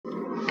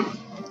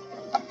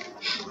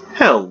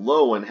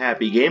Hello and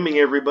happy gaming,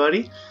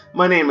 everybody.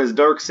 My name is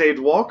Dark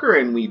Sage Walker,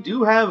 and we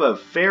do have a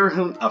fair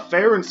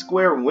and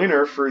square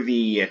winner for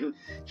the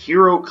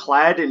hero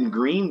clad in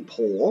green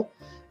poll,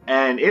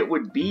 and it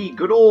would be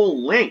good old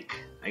Link.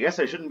 I guess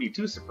I shouldn't be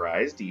too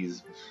surprised.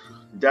 He's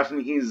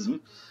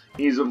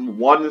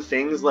won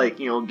things like,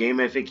 you know, Game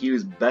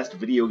FAQ's best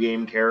video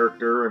game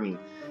character. I mean,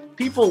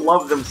 people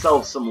love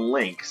themselves some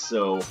Link,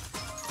 so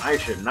I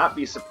should not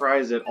be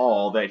surprised at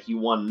all that he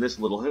won this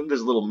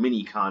little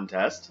mini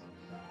contest.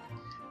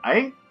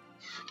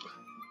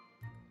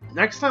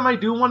 Next time I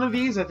do one of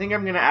these, I think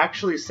I'm going to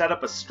actually set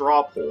up a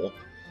straw poll,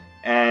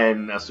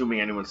 and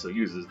assuming anyone still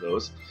uses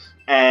those,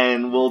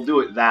 and we'll do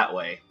it that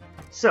way.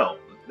 So,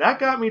 that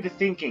got me to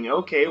thinking,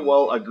 okay,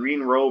 well, a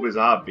green robe is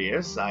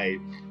obvious. I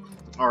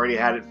already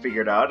had it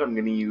figured out. I'm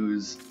going to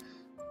use,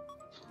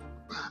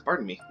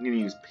 I'm going to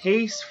use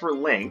pace for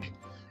Link,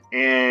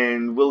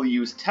 and we'll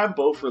use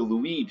tempo for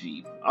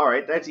Luigi.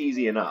 Alright, that's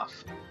easy enough.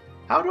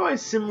 How do I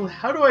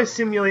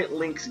simulate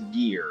Link's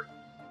gear?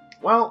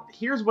 Well,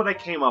 here's what I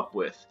came up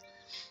with.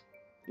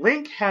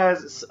 Link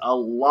has a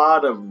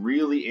lot of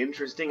really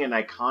interesting and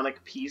iconic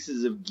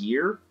pieces of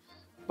gear,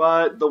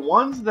 but the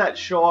ones that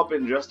show up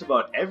in just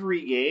about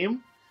every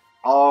game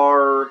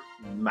are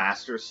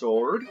Master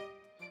Sword,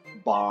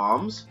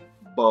 Bombs,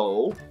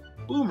 Bow,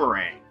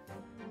 Boomerang.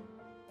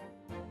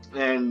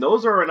 And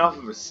those are enough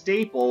of a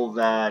staple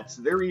that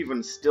they're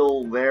even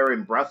still there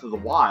in Breath of the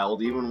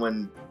Wild, even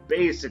when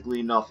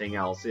basically nothing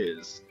else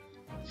is.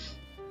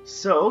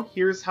 So,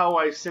 here's how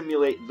I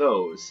simulate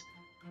those.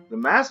 The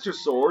Master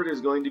Sword is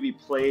going to be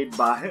played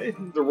by...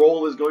 the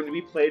role is going to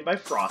be played by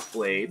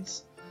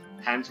Frostblades,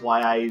 hence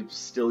why I'm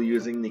still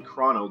using the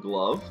Chrono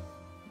Glove.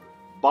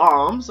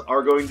 Bombs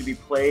are going to be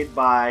played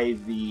by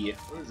the...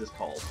 what is this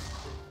called?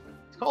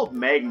 It's called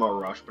Magma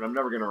Rush, but I'm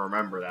never going to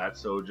remember that,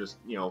 so just,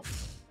 you know,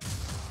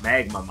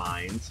 Magma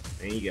Mines.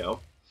 There you go.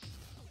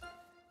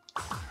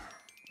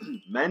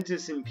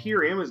 Mentis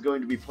Imperium is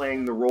going to be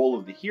playing the role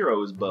of the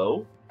hero's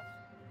bow.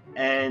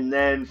 And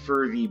then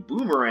for the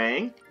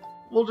Boomerang,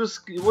 we'll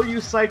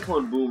use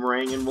Cyclone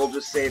Boomerang, and we'll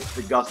just say it's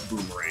the Gust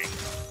Boomerang.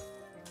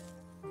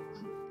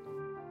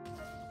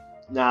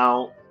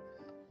 Now,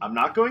 I'm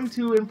not going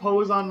to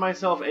impose on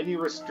myself any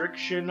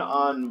restriction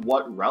on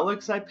what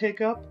relics I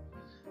pick up.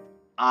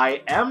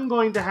 I am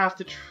going to have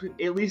to,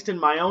 at least in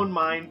my own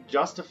mind,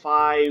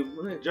 justify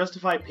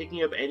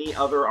picking up any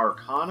other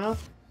arcana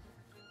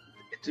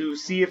to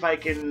see if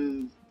it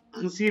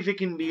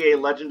can be a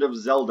Legend of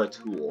Zelda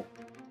tool.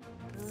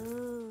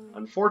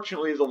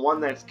 Unfortunately, the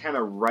one that's kind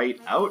of right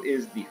out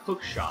is the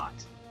hook shot,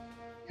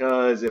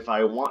 because if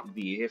I want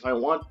the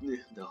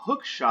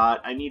hook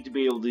shot, I need to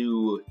be able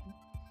to,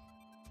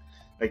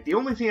 like, the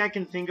only thing I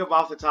can think of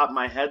off the top of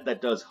my head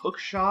that does hook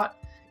shot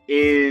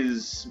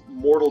is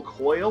Mortal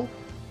Coil,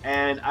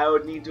 and I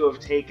would need to have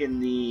taken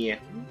the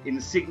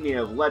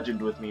insignia of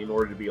Legend with me in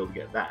order to be able to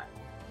get that.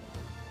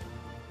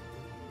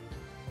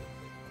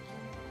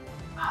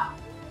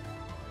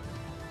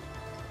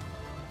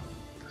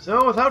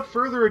 So, without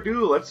further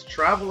ado, let's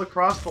travel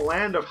across the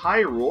land of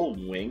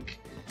Hyrule, wink,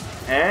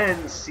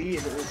 and see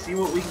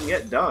what we can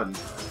get done.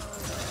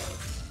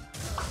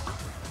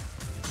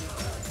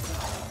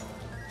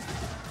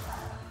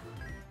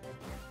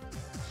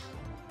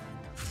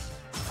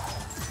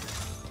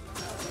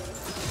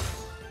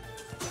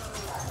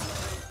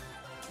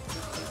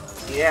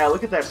 Yeah,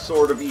 look at that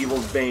Sword of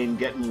Evil's Bane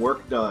getting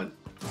work done.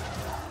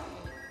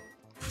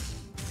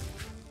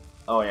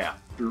 Oh yeah.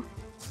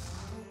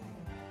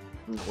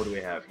 What do we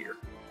have here?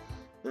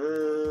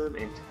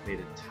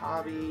 Antiquated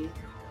Tabi.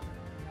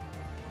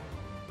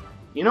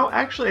 You know,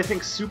 actually, I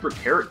think Super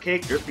Carrot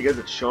Cake, just because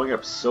it's showing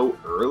up so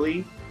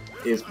early,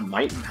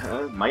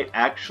 might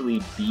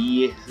actually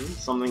be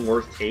something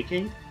worth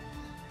taking.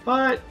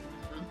 But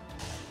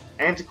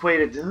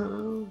Antiquated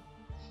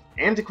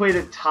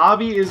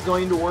Tabi is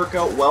going to work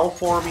out well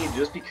for me,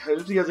 just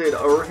because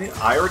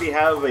I already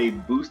have a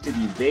boosted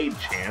evade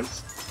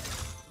chance.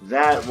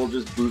 That will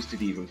just boost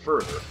it even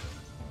further.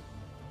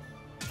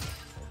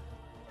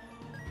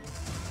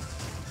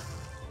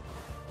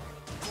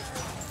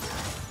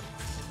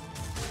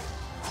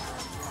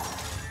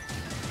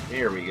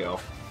 There we go.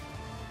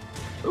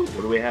 Ooh,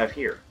 what do we have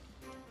here?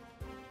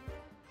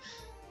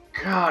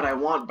 God, I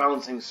want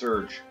Bouncing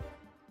Surge.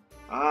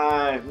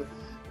 I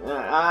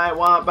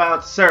want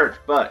Bouncing Surge,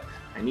 but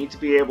I need to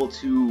be able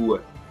to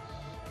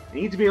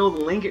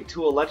link it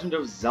to a Legend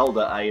of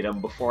Zelda item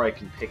before I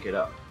can pick it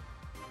up.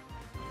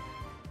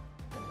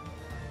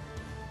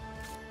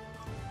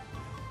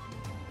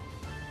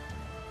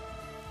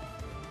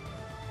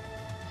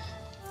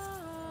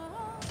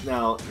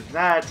 Now,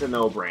 that's a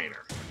no-brainer.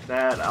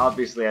 That,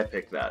 obviously, I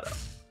picked that up.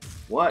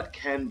 What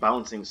can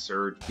Bouncing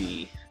Surge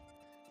be?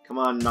 Come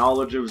on,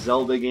 knowledge of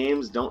Zelda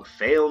games, don't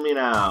fail me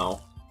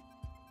now.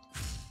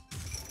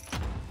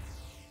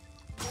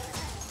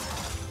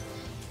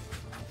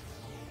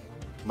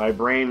 My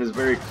brain is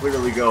very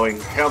clearly going,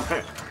 come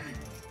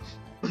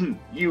on.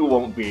 You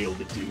won't be able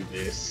to do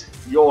this.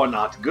 You're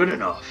not good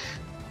enough.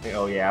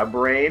 Oh yeah,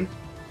 brain?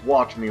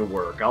 Watch me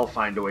work. I'll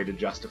find a way to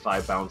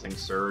justify Bouncing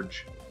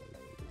Surge.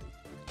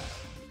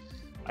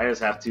 I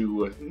just have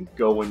to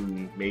go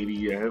and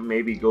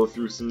maybe go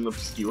through some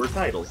obscure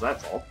titles,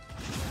 that's all.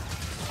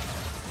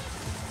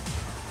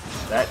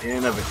 That in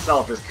and of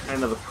itself is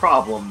kind of the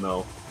problem,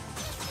 though.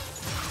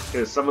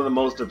 Because some of the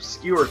most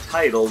obscure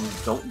titles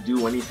don't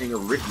do anything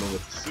original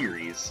with the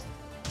series.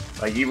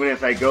 Like, even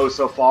if I go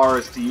so far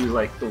as to use,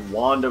 like, the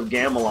Wand of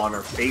Gamelon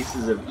or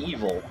Faces of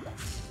Evil,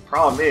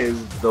 problem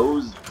is,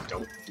 those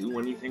don't do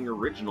anything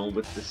original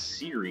with the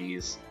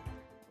series.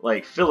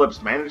 Like,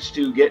 Philips managed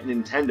to get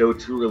Nintendo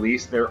to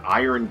release their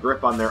iron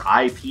grip on their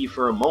IP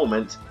for a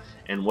moment,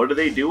 and what do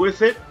they do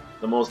with it?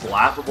 The most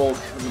laughable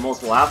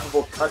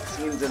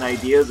cutscenes and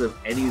ideas of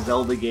any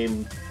Zelda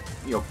game,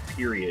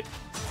 period.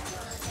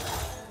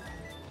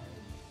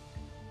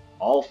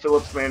 All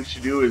Philips managed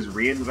to do is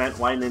reinvent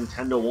why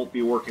Nintendo won't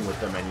be working with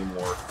them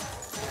anymore.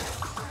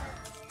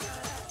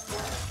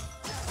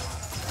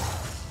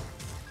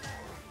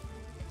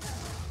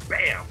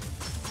 Bam!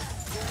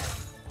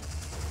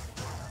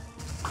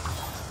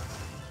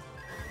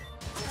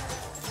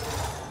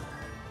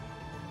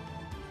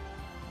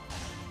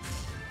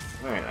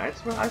 Alright,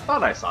 I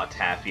thought I saw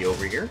Taffy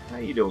over here. How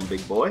you doing,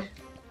 big boy?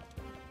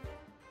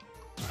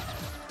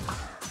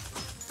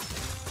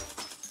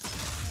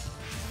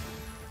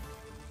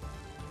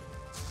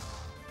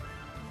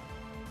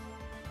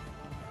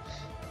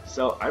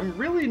 So, I'm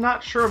really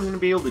not sure I'm going to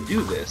be able to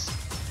do this.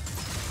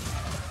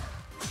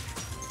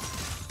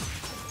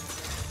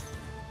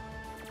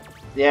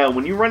 Yeah,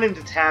 when you run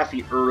into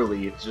Taffy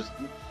early, it's just...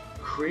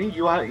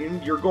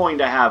 you're going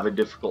to have a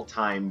difficult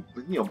time,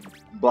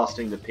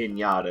 busting the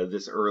pinata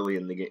this early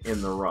in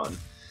the run.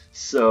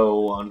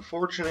 So,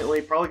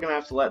 unfortunately, probably going to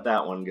have to let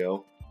that one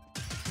go.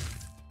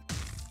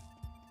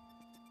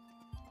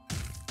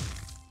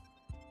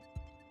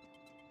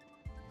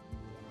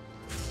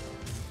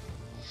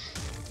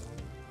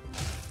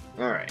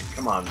 Alright,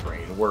 come on,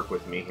 brain, work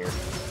with me here.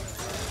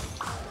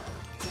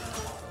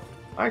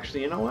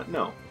 Actually, you know what?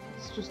 No.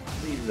 Let's just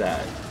leave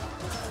that.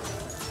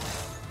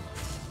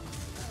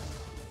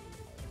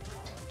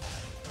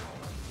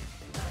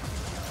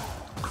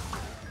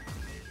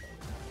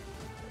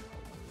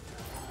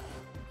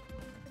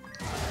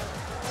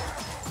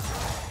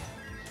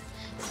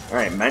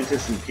 Alright,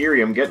 Mentis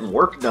Imperium getting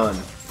work done.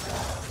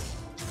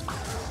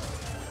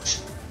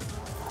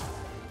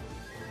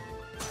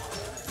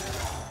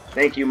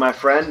 Thank you, my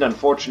friend.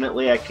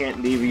 Unfortunately, I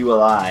can't leave you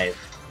alive.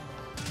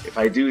 If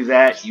I do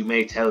that, you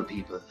may tell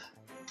people.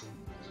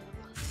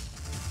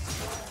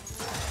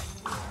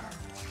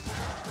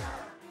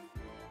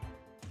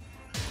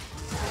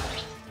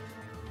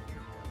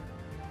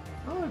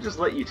 I'll just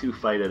let you two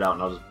fight it out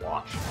and I'll just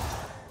watch.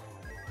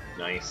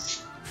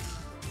 Nice.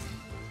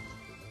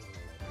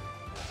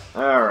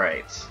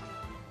 Alright.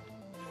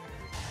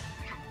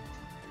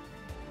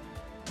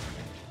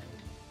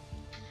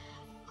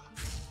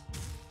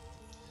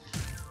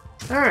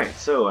 Alright,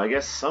 so I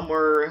guess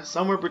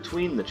somewhere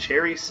between the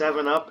Cherry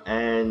 7-Up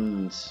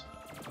and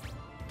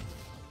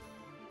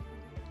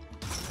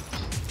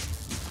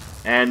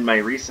my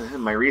recent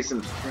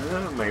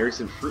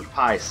fruit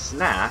pie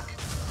snack,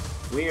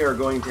 we are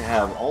going to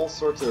have all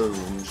sorts of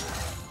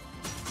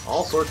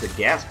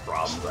gas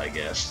problems, I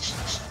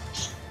guess.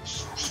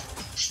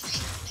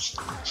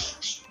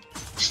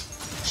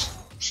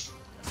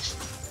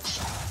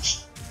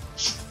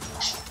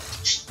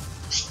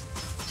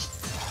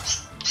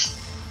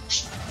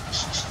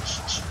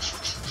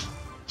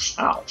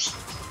 Ow.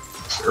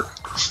 Jerk.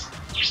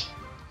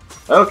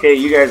 Okay,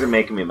 you guys are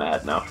making me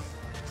mad now.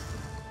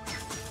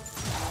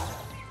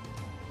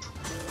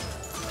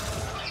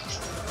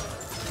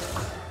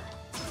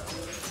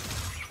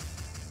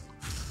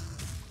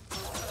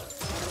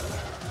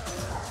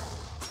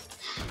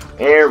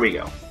 There we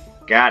go.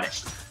 Got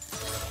it.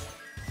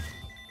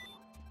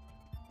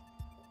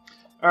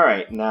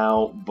 Alright,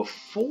 now,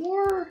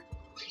 before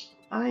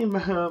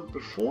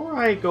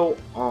I go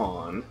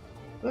on,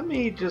 let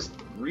me just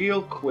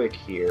real quick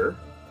here.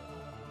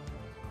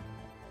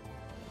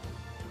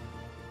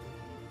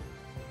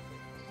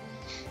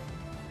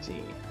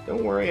 See,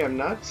 don't worry, I'm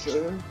not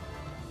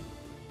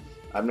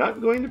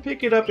going to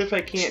pick it up if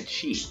I can't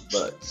cheat,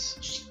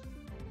 but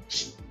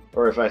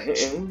or if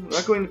I'm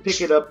not going to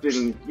pick it up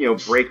and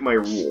break my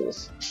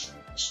rules.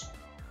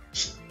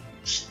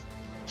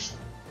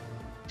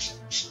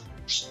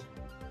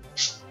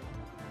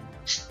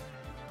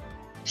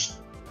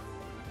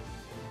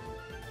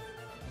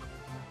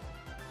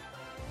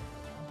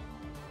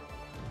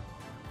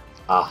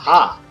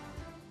 Aha!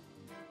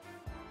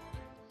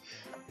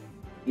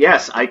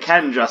 Yes, I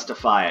can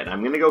justify it.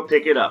 I'm gonna go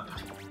pick it up.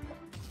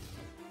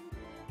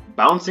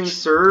 Bouncing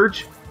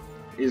Surge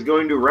is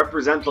going to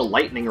represent the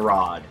Lightning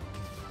Rod.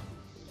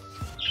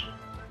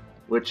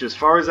 Which, as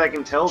far as I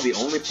can tell, the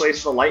only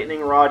place the Lightning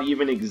Rod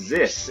even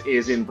exists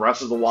is in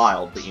Breath of the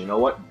Wild. But you know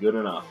what? Good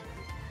enough.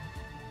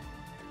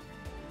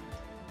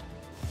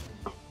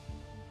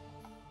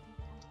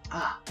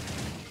 Ah.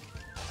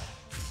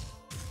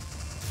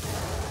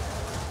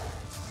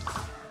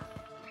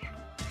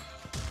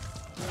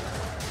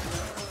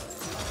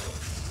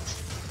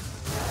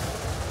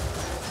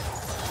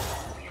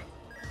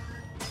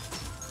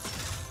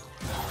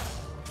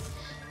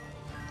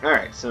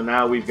 Alright, so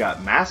now we've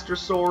got Master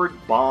Sword,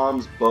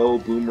 Bombs, Bow,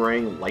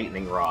 Boomerang,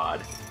 Lightning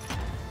Rod.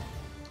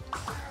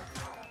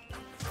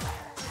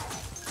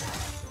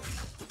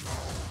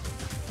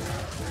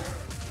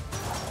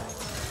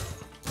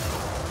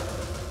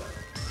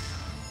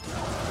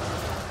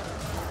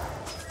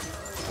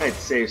 I'd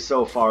say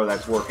so far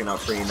that's working out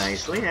pretty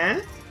nicely,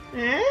 eh?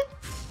 Eh?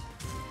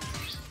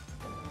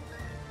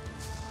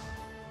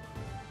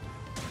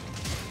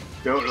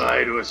 Don't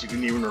lie to us, you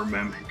couldn't even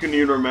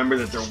remember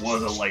that there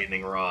was a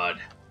lightning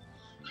rod.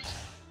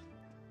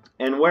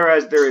 And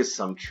whereas there is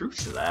some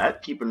truth to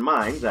that, keep in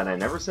mind that I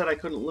never said I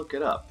couldn't look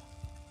it up.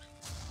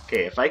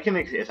 Okay, if I can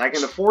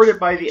afford it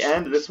by the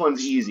end, this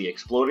one's easy.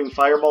 Exploding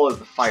Fireball is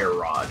the Fire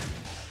Rod.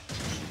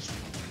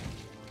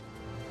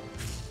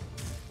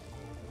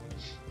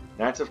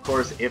 That's, of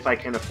course, if I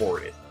can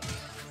afford it.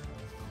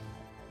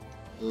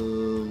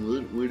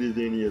 What is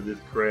any of this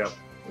crap?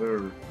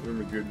 Oh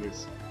my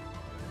goodness.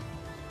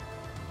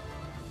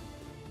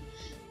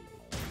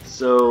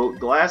 So,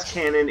 Glass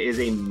Cannon is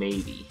a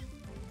maybe.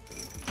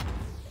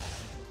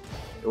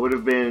 It would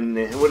have been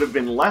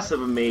less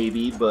of a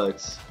maybe,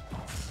 but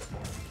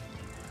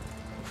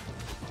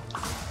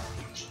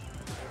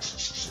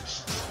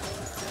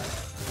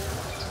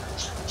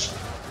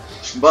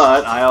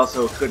I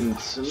also couldn't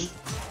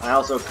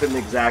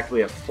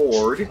exactly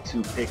afford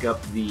to pick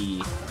up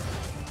the.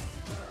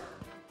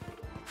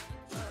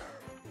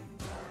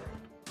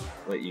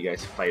 Let you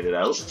guys fight it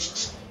out.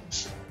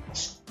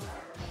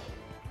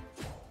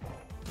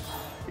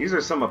 These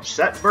are some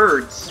upset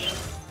birds.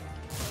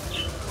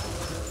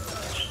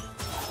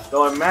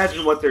 So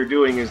imagine what they're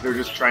doing is they're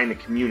just trying to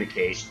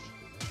communicate.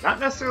 Not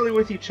necessarily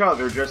with each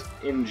other, just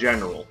in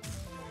general.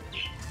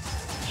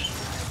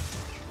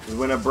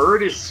 When a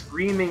bird is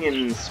screaming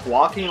and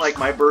squawking like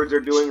my birds are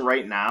doing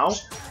right now,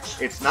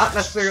 it's not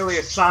necessarily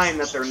a sign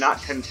that they're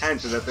not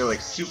content or that they're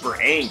like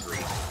super angry.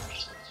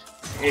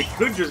 It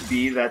could just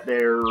be that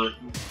they're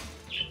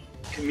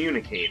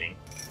communicating.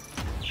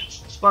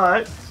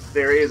 But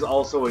there is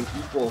also an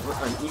equal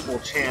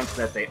chance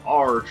that they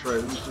are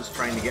just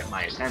trying to get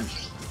my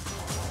attention.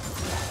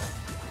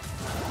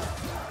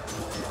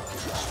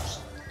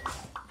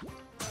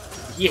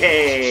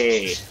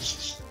 Yay!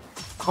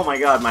 Oh my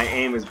god, my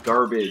aim is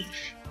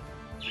garbage.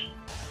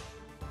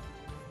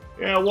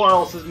 Yeah, what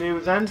else is new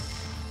then?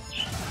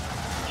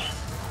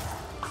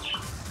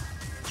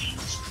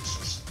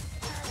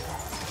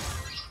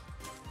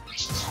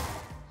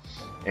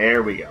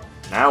 There we go.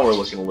 Now we're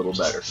looking a little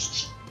better.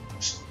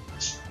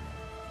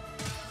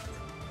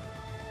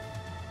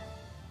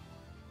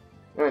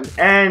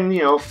 And,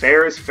 you know,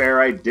 fair is fair.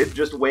 I did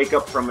just wake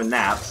up from a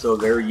nap, so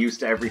they're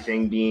used to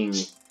everything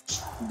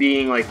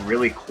being like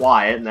really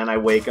quiet, and then I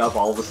wake up,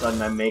 all of a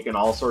sudden I'm making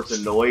all sorts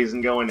of noise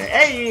and going,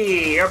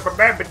 hey! And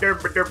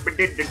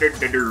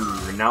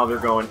now they're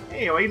going,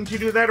 hey, why didn't you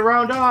do that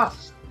around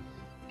us?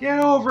 Get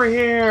over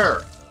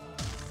here!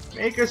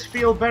 Make us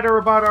feel better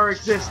about our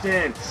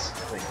existence!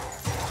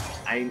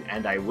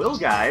 And I will,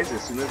 guys,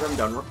 as soon as I'm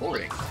done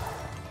recording.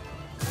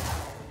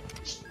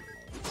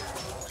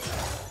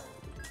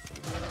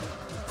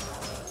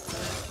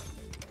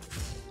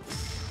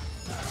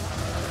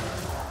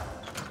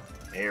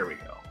 There we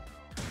go.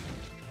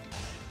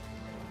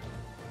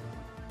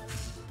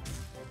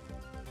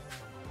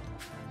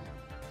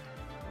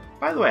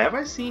 By the way, have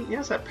I seen...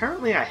 Yes,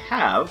 apparently I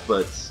have,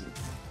 but...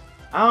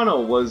 I don't know,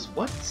 was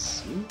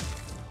what's...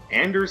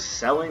 Anders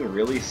selling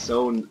really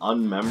so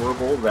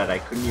unmemorable that I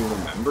couldn't even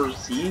remember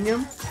seeing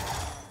him?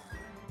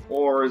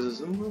 Or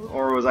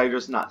was I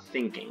just not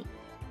thinking?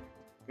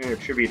 I'm going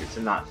to attribute it to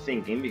not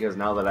thinking, because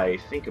now that I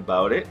think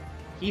about it,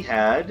 he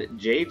had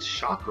Jade's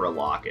Chakra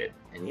Locket.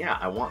 And yeah,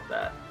 I want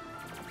that.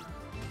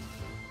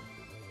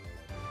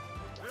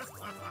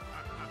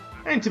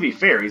 And to be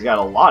fair, he's got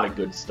a lot of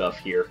good stuff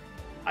here.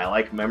 I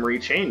like Memory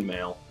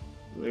Chainmail.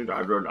 I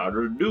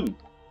do.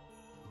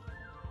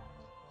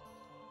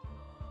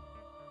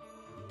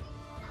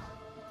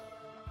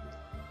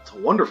 It's a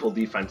wonderful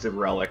defensive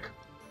relic.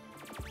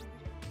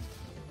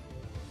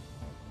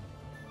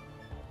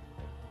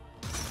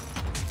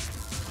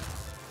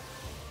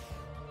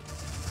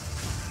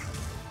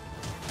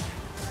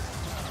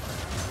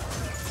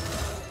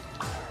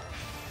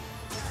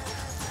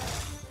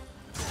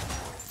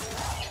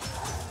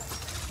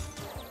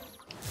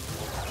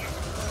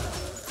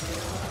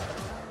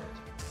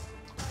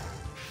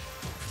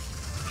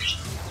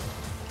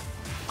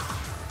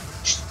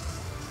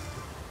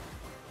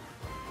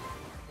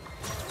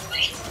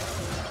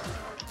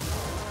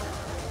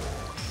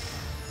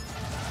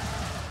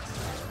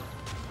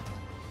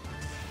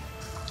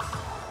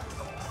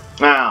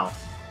 Wow.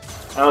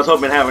 I was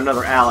hoping to have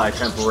another ally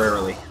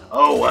temporarily.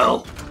 Oh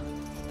well.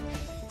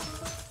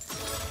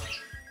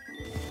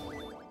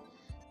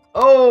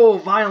 Oh,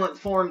 Violent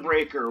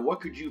Thornbreaker. What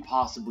could you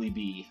possibly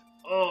be?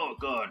 Oh,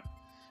 God.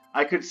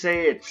 I could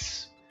say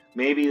it's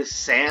maybe a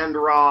Sand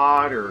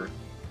Rod or...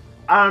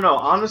 I don't know.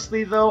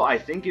 Honestly, though, I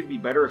think it'd be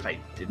better if I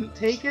didn't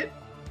take it.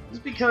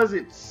 Just because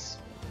it's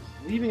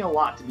leaving a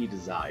lot to be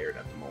desired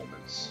at the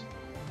moment.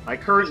 My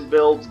current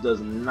build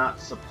does not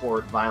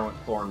support Violent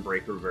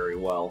Thornbreaker very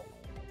well.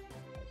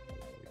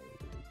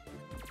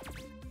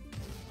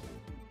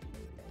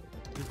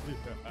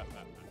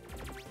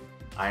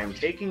 I am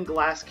taking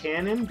Glass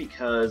Cannon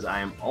because I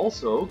am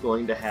also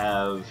going to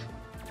have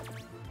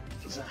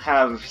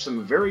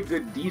some very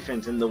good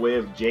defense in the way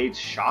of Jade's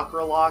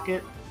Chakra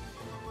Locket,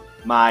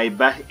 my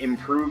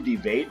improved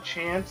evade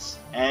chance,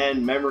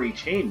 and memory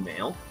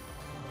chainmail.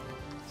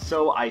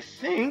 So I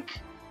think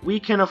we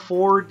can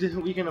afford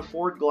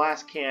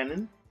Glass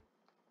Cannon.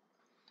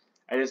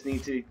 I just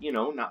need to, you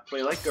know, not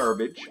play like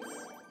garbage.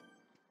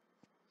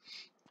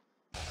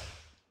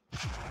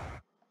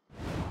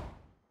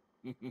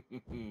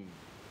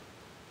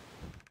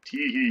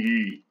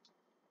 Tee-hee-hee.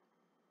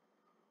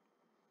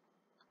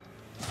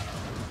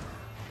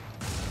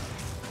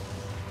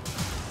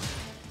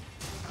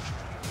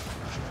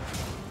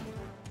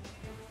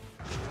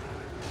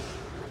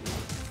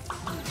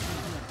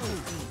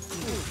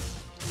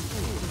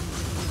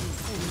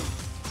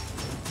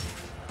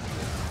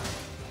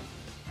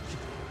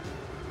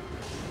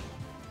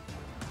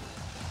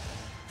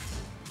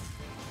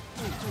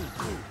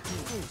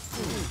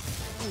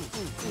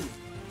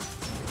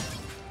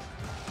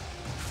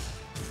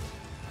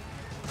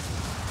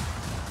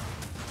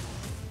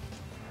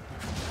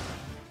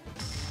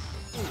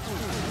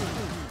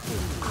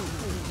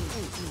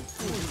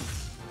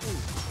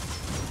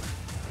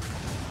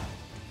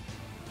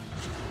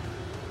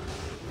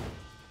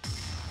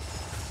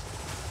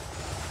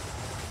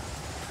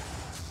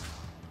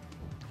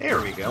 There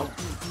we go.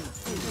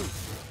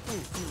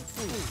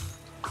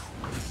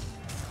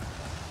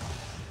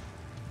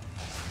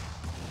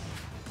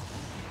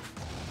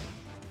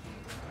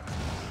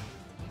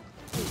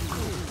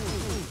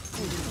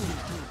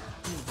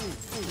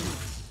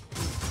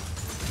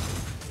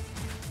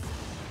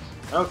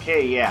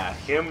 Okay, yeah,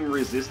 him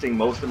resisting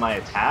most of my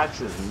attacks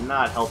is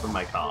not helping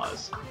my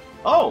cause.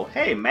 Oh,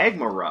 hey,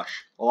 Magma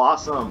Rush.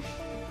 Awesome.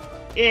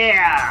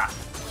 Yeah!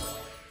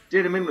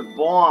 Did him in with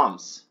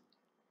bombs.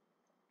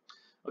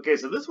 Okay,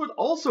 so this would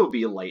also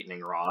be a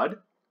Lightning Rod.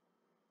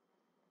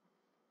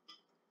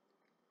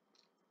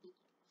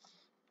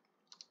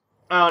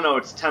 Oh no,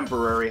 it's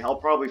temporary. I'll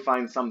probably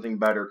find something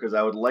better because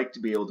I would like to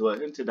be able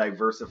to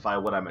diversify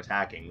what I'm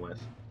attacking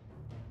with.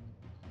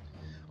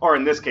 Or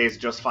in this case,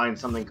 just find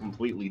something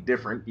completely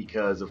different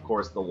because, of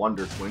course, the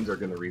Wonder Twins are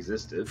going to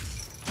resist it.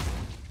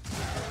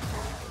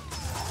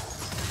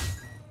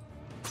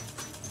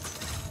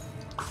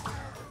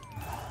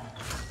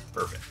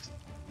 Perfect.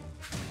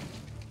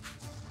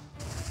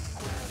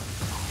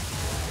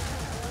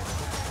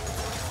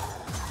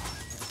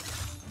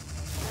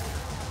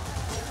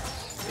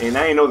 And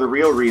now you know the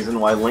real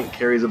reason why Link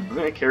carries a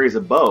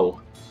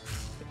bow.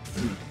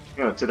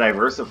 You know, to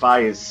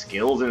diversify his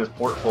skills in his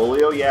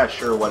portfolio. Yeah,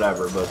 sure,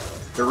 whatever. But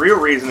the real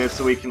reason is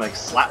so he can like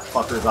slap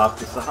fuckers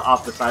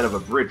off the side of a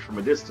bridge from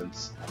a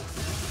distance.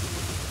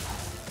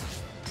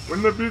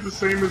 Wouldn't that be the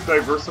same as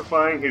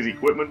diversifying his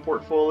equipment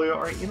portfolio?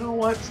 All right, you know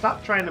what?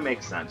 Stop trying to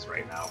make sense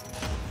right now.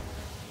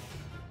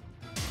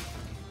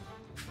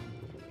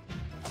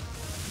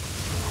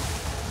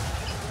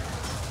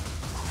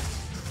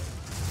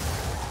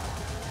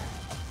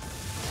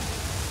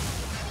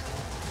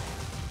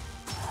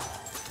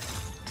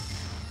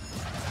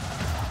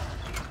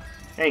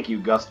 Thank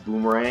you, Gust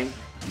Boomerang.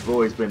 You've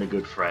always been a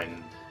good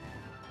friend.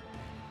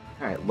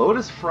 Alright,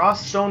 Lotus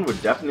Froststone would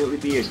definitely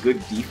be a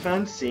good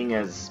defense, seeing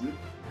as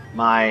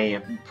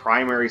my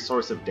primary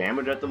source of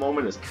damage at the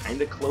moment is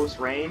kind of close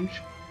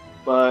range.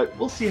 But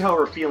we'll see how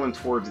we're feeling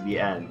towards the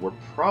end. We're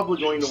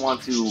probably going to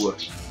want to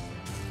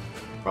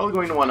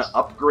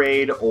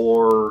upgrade,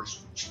 or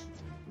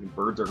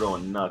birds are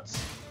going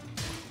nuts.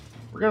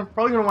 We're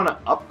probably going to want to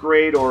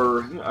upgrade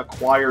or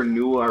acquire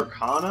new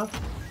arcana.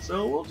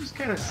 So we'll just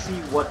kind of see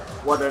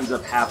what ends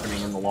up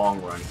happening in the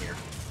long run here.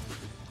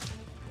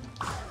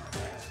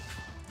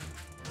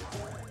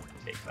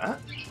 Take that.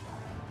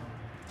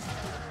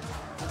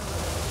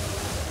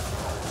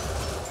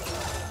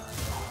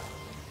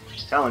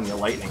 Just telling you,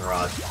 Lightning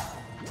Rod.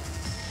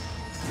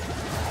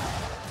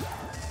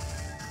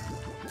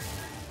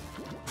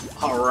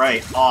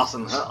 Alright,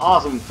 awesome.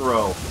 Awesome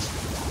throw.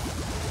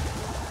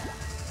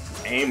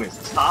 Aim is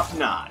top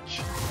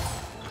notch.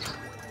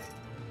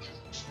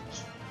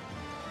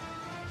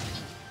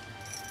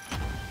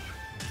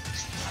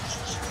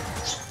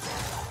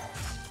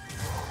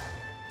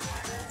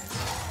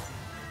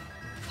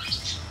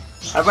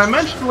 Have I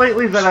mentioned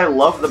lately that I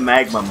love the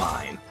Magma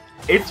Mine?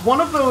 It's one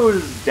of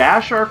those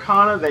Dash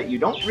Arcana that you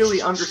don't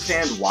really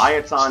understand why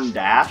it's on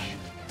Dash,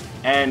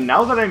 and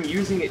now that I'm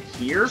using it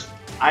here,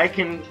 I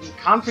can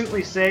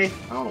confidently say,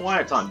 I don't know why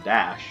it's on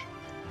Dash,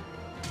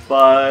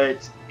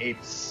 but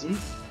it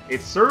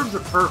serves a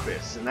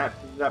purpose, and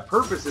that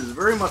purpose is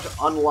very much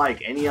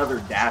unlike any other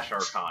Dash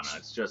Arcana.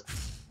 It's just,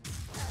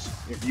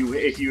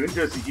 if you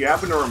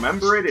happen to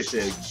remember it, it's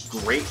a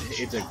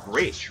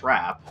great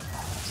trap.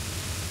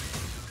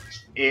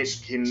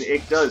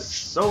 it does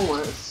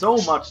so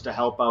much to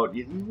help out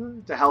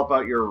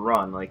your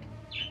run. Like,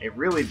 it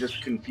really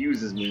just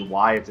confuses me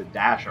why it's a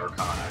dash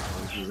arcana,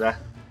 because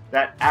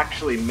that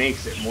actually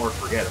makes it more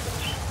forgettable.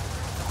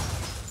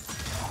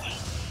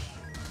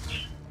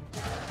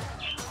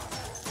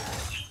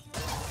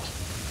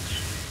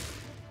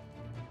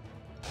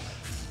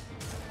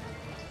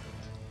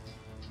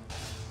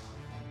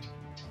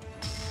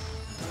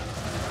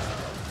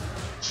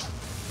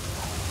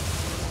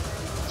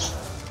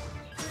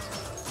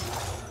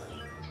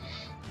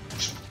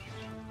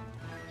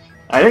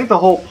 I think the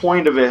whole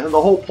point of it,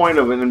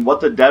 and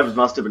what the devs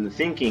must have been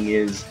thinking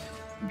is,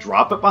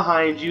 drop it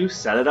behind you,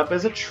 set it up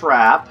as a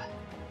trap,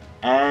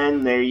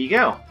 and there you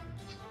go.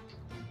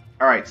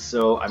 Alright,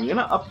 so I'm going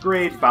to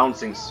upgrade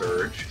Bouncing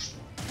Surge,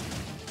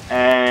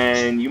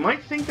 and you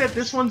might think that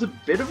this one's a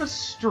bit of a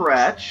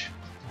stretch,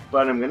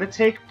 but I'm going to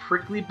take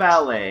Prickly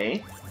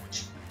Ballet.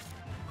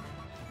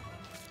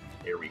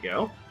 There we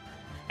go.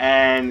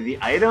 And the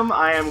item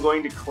I am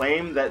going to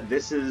claim that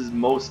this is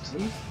most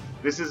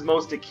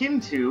akin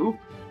to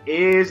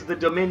is the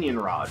Dominion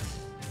Rod.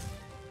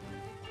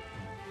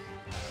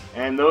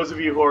 And those of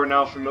you who are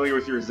now familiar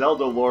with your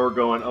Zelda lore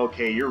going,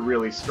 okay, you're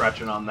really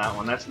stretching on that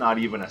one. That's not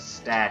even a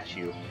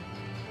statue.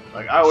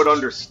 Like, I would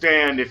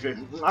understand if it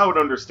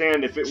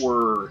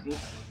were...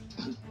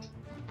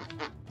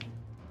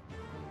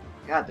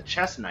 God, the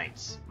Chess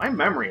Knights. My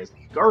memory is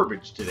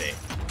garbage today.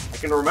 I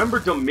can remember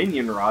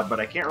Dominion Rod,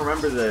 but I can't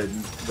remember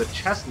the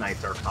Chess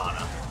Knights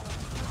Arcana.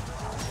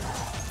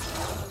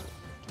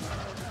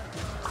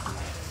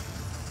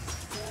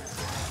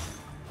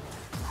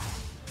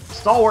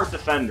 Stalwart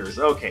Defenders.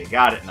 Okay,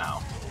 got it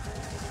now.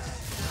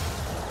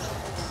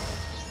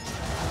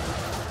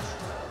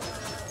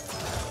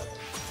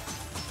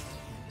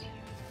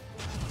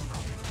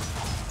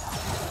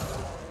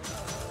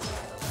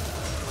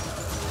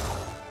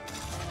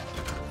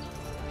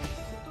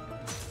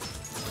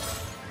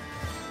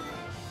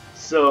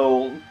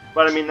 So,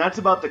 but I mean, that's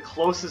about the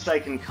closest I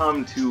can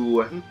come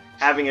to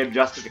having a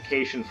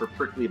justification for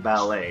Prickly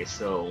Ballet,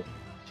 so...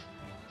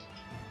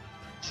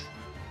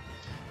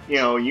 You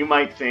know, you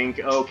might think,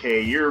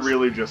 okay, you're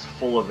really just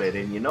full of it,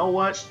 and you know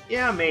what?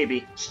 Yeah,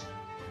 maybe.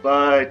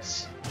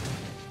 But,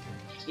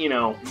 you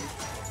know,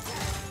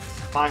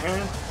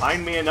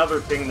 find me another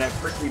thing that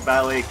Prickly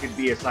Ballet could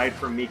be aside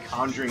from me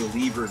conjuring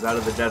levers out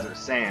of the desert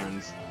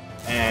sands,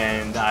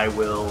 and I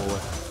will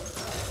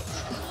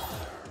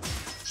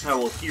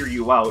hear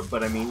you out.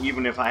 But I mean,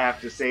 even if I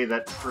have to say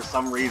that for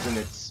some reason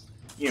it's,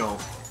 you know,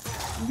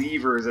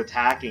 levers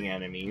attacking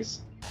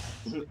enemies,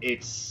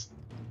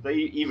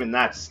 even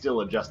that's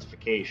still a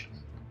justification.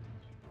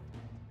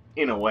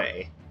 In a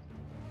way.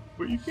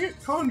 But you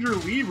can't conjure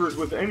levers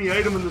with any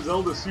item in the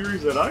Zelda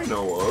series that I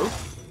know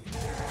of.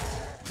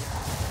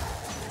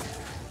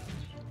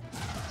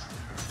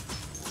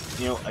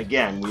 You know,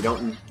 again, we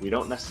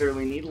don't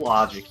necessarily need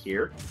logic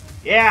here.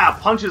 Yeah,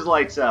 punches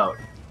lights out.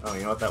 Oh,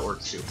 you know what? That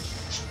works too.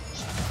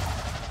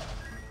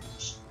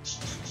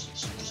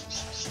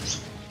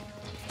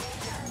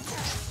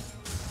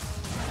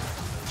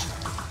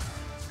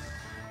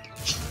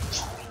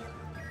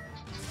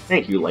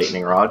 Thank you,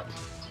 Lightning Rod.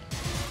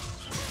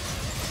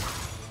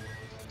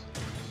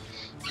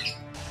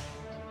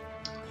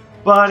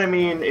 But, I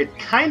mean, it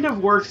kind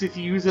of works if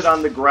you use it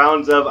on the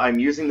grounds of, I'm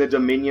using the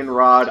Dominion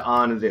Rod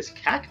on this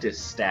cactus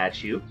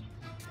statue,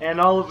 and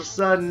all of a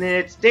sudden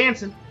it's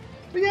dancing.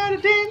 We got a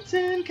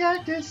dancing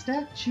cactus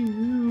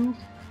statue.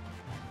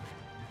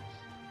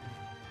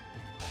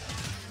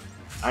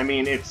 I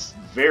mean, it's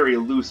very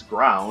loose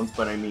ground,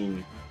 but I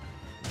mean,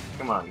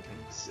 come on,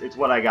 it's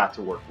what I got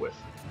to work with.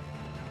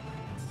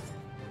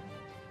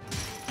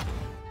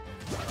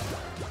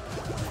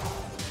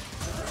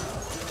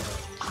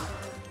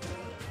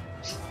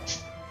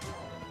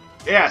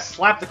 Yeah,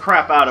 slap the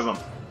crap out of him.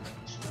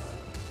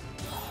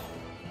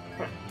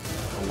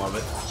 I love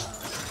it.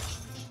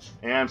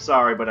 And I'm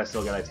sorry, but I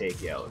still gotta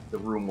take you out. The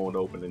room won't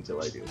open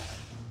until I do.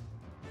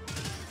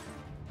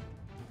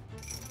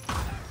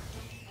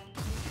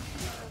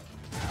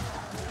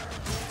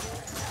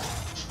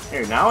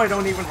 Here, now I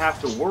don't even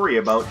have to worry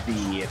about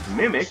the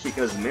Mimic,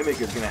 because Mimic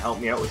is gonna help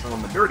me out with some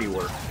of my dirty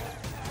work.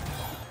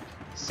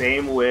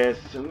 Same with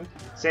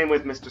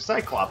Mr.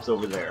 Cyclops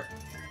over there.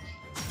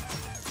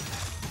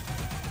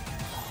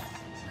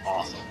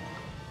 Awesome.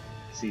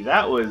 See,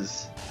 that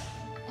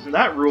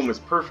room is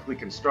perfectly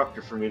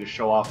constructed for me to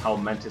show off how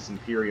Mentis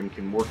Imperium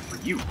can work for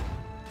you.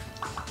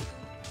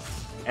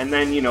 And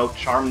then, you know,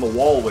 charm the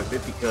wall with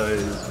it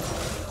because,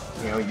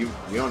 you know, you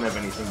don't have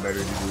anything better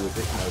to do with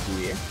it now,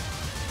 do you?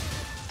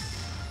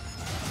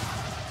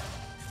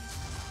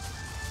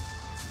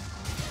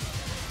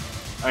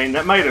 I mean,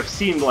 that might have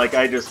seemed like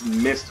I just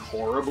missed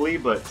horribly,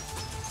 but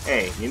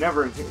hey, you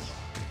never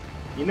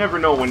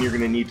know when you're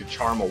going to need to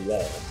charm a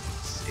wall.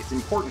 It's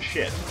important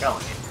shit, I'm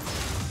telling you.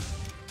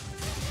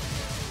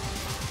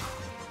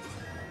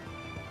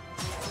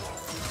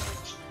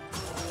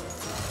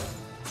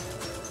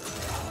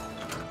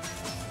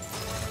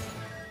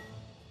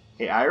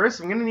 Hey Iris,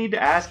 I'm gonna need to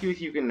ask you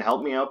if you can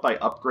help me out by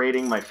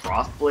upgrading my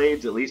frost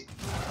blades. At least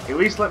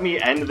let me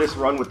end this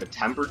run with the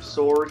tempered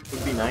sword.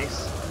 Would be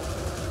nice.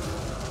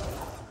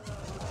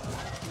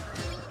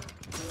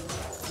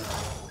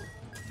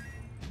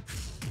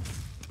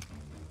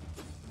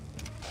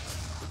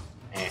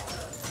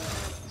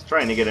 Just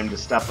trying to get him to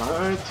step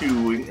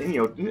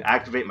to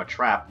activate my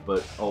trap,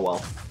 but oh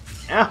well.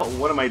 Ow,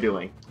 what am I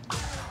doing?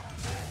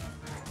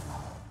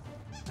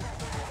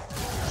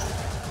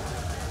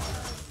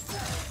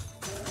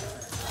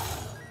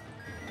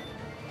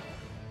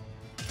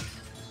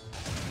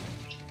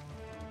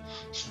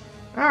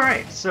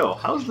 Alright, so,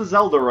 how's the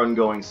Zelda run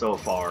going so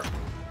far?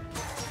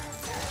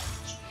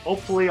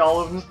 Hopefully all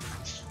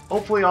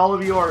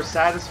of you are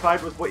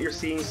satisfied with what you're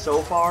seeing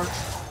so far.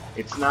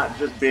 It's not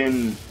just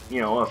been,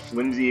 a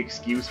flimsy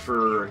excuse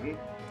for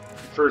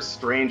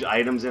strange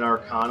items in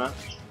Arcana.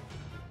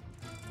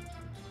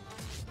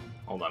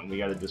 Hold on, we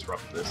gotta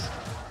disrupt this.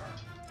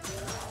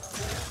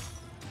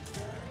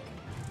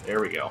 There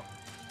we go.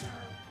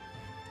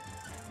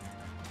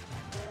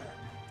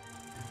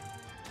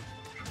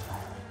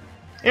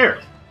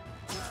 Here.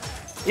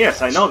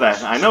 Yes, I know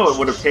that. I know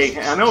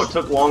it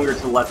took longer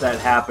to let that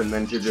happen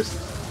than to just,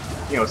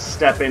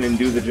 step in and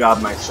do the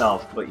job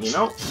myself. But,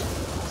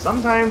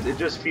 sometimes it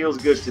just feels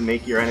good to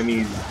make your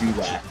enemies do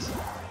that.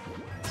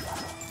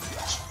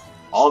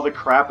 All the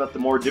crap that the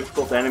more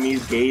difficult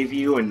enemies gave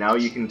you, and now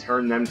you can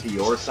turn them to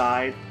your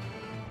side.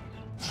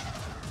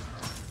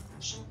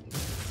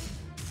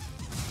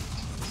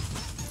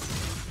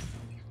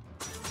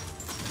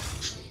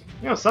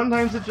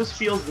 Sometimes it just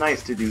feels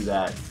nice to do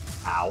that.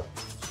 Ow.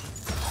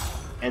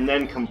 And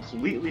then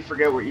completely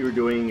forget what you were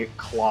doing and get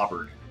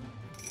clobbered.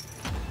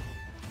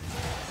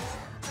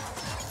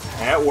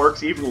 That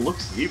works, even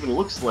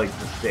looks like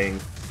the thing.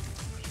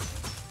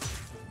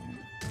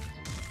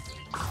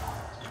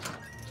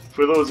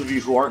 For those of you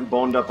who aren't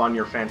boned up on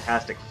your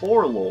Fantastic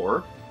Four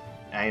lore,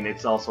 and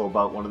it's also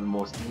about one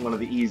of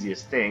the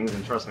easiest things,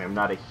 and trust me, I'm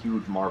not a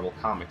huge Marvel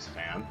Comics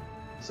fan,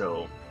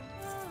 so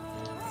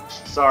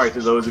sorry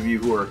to those of you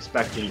who are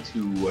expecting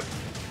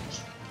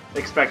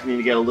me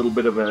to get a little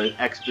bit of an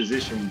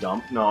exposition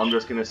dump. No, I'm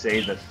just gonna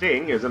say the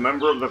Thing is a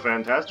member of the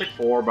Fantastic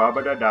Four,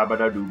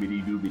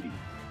 ba-ba-da-da-ba-da-doobity-doobity.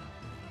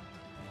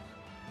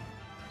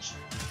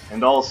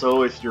 And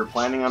also, if you're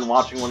planning on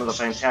watching one of the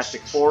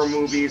Fantastic Four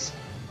movies,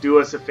 do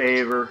us a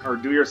favor, or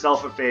do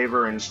yourself a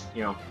favor, and,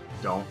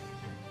 don't.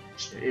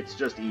 It's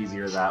just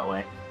easier that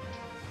way.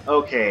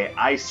 Okay,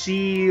 I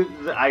see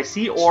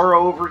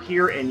Aura over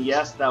here, and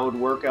yes, that would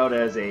work out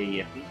as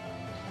a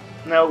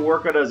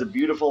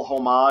beautiful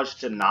homage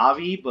to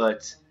Navi,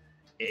 but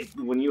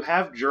when you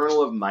have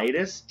Journal of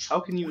Midas, how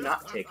can you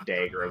not take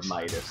Dagger of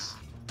Midas?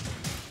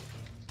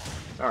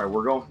 Alright,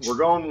 we're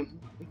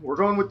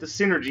going with the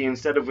synergy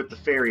instead of with the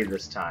fairy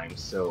this time,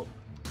 so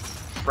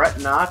fret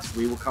not,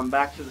 we will come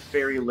back to the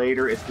fairy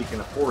later if we can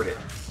afford it.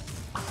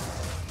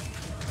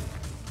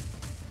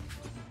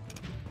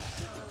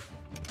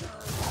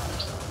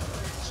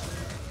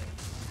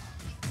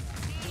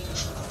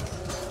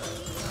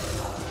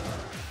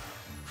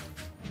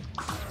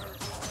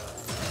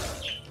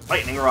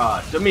 Lightning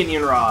Rod,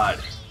 Dominion Rod.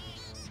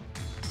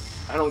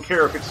 I don't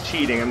care if it's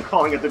cheating, I'm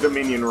calling it the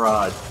Dominion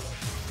Rod.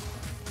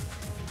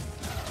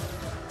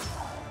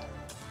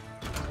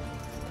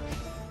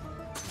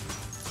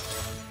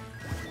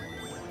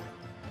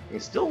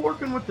 He's still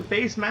working with the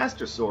base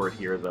Master Sword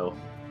here, though.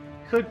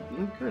 Could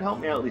help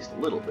me out at least a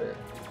little bit.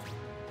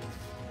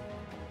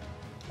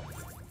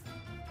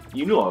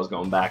 You knew I was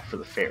going back for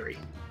the fairy.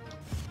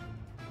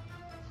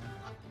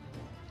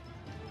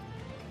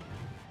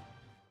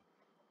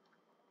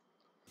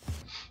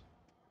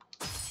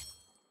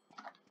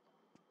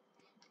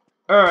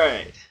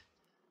 Alright.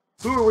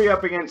 Who are we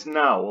up against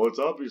now? Well, it's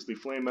obviously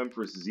Flame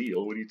Empress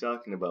Zeal. What are you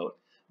talking about?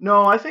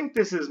 No, I think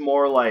this is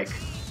more like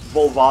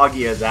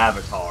Volvagia's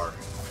avatar.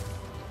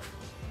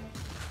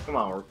 Come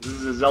on, this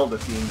is a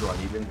Zelda-themed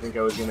run. You didn't think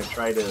I was going to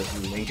try to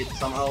link it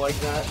somehow like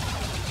that?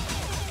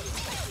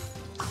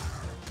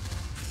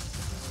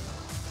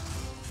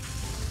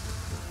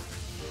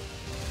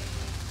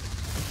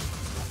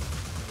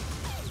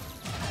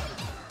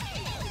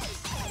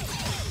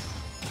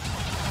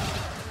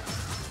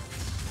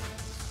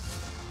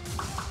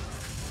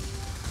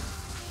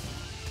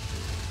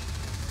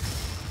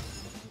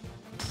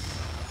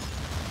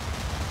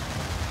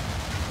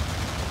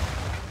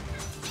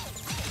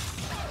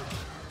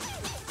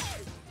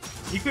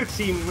 You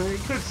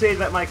could say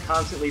that my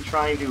constantly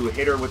trying to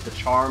hit her with the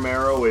charm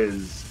arrow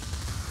is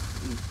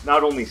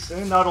not only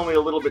a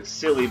little bit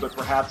silly, but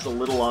perhaps a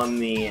little on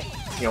the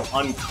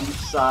uncouth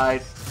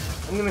side.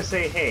 I'm gonna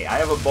say, hey, I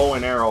have a bow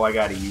and arrow, I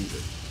gotta use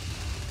it.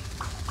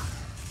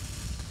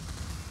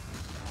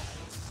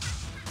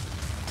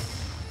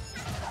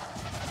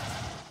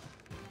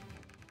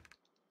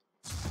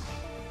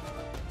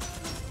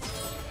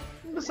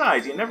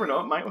 Besides, you never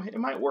know, it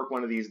might work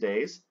one of these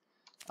days.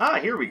 Ah,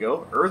 here we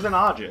go. Earthen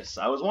Aegis.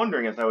 I was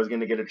wondering if I was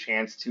going to get a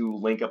chance to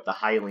link up the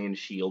Hylian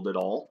Shield at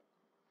all.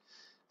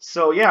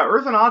 So yeah,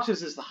 Earthen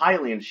Aegis is the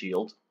Hylian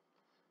Shield.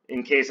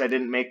 in case I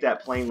didn't make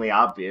that plainly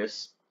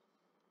obvious.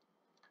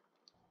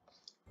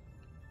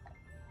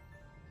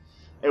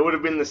 It would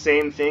have been the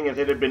same thing if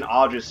it had been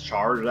Aegis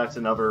Charge. That's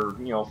another,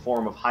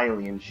 form of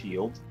Hylian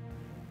shield.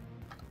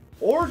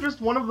 Or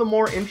just one of the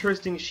more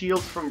interesting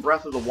shields from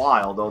Breath of the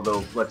Wild,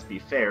 although, let's be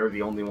fair,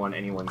 the only one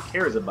anyone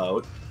cares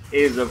about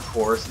is, of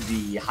course,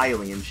 the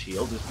Hylian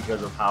shield, just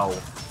because of how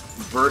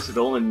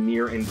versatile and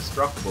near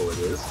indestructible it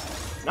is.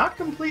 Not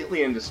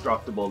completely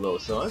indestructible, though,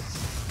 so it's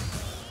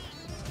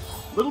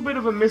a little bit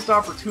of a missed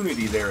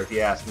opportunity there, if you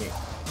ask me.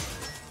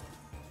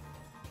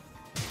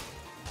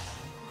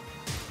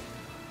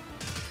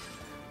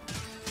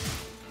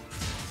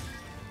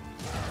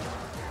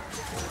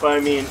 But I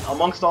mean,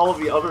 amongst all of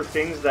the other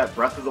things that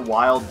Breath of the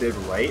Wild did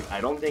right, I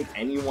don't think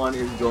anyone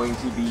is going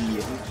to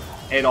be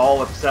at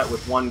all upset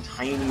with one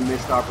tiny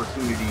missed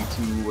opportunity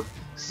to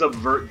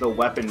subvert the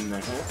weapon,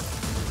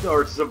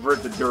 or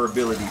subvert the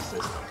durability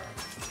system.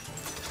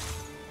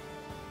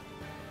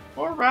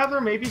 Or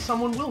rather, maybe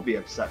someone will be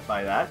upset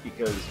by that,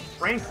 because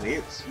frankly,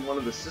 it's one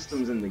of the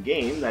systems in the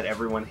game that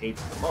everyone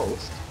hates the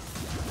most.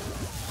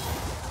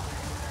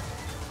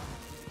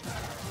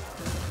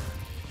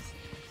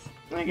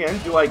 And again,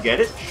 do I get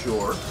it?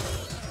 Sure.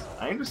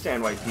 I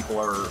understand why people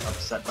are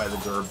upset by the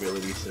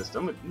durability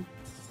system.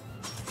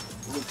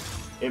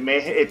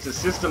 It's a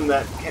system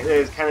that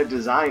is kind of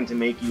designed to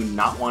make you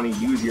not want to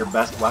use your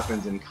best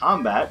weapons in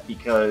combat,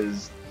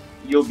 because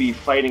you'll be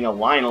fighting a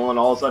Lionel and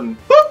all of a sudden,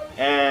 boop,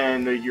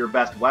 and your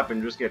best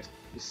weapon just gets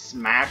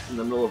smashed in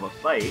the middle of a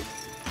fight,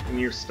 and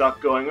you're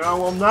stuck going,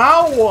 oh, well,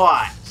 now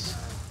what?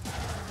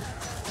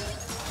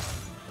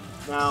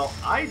 Now,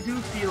 I do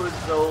feel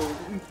as though,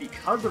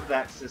 because of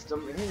that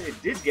system,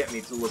 it did get me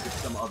to look at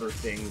some other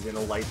things in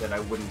a light that I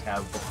wouldn't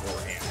have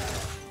beforehand.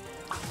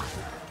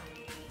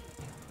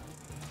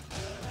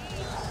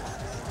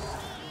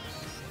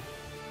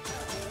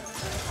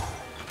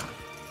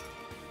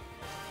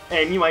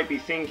 And you might be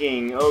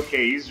thinking,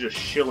 okay, he's just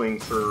shilling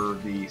for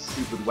the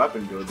stupid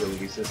weapon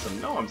durability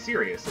system. No, I'm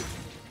serious. It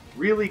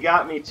really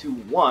got me to,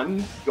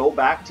 one, go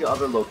back to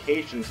other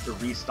locations to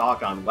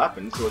restock on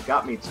weapons, so it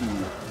got me to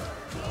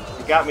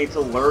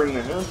learn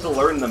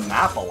the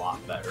map a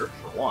lot better,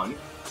 for one.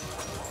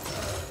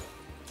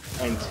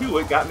 And two,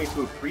 it got me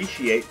to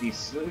appreciate the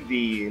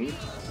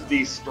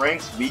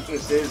strengths,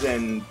 weaknesses,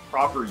 and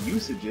proper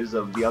usages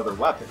of the other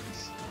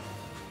weapons.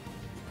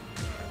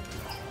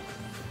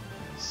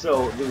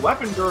 So, the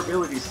weapon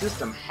durability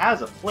system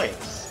has a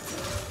place,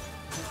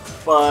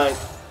 but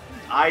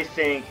I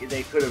think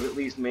they could have at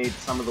least made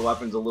some of the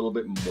weapons a little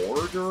bit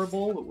more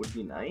durable. It would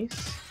be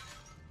nice.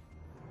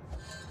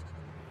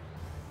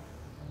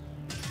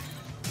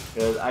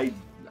 Because I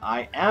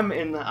am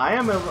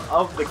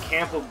of the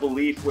camp of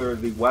belief where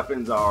the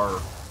weapons are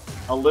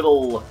a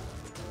little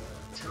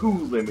too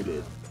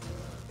limited.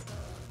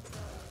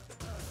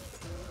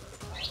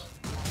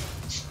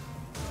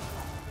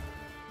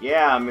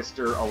 Yeah,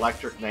 Mr.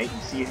 Electric Knight,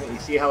 you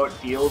see how it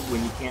feels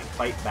when you can't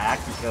fight back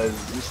because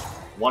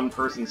one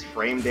person's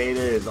frame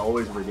data is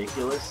always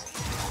ridiculous?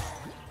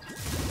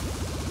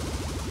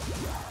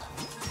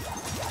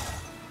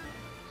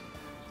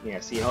 Yeah,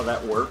 see how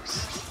that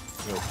works?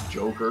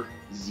 Joker,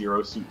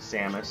 Zero Suit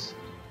Samus.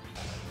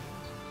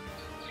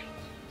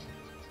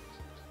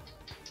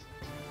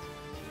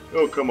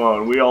 Oh, come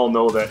on, we all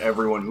know that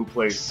everyone who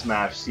plays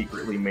Smash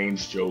secretly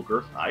mains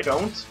Joker. I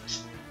don't.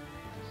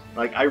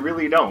 Like, I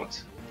really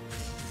don't.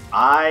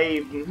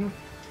 I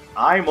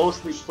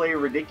mostly play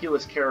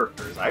ridiculous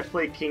characters. I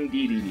play King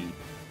Dedede.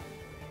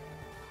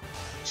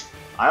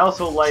 I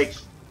also like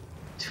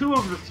 2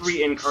 of the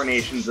 3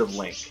 incarnations of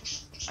Link.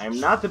 I am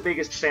not the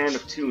biggest fan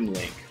of Toon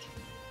Link,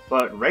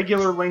 but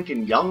regular Link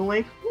and Young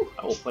Link, whew,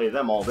 I will play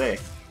them all day.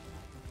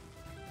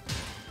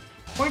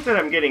 The point that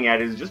I'm getting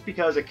at is just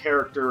because a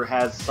character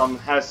has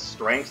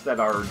strengths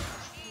that are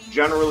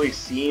generally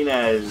seen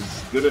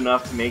as good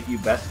enough to make you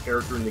best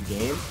character in the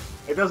game,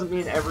 it doesn't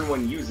mean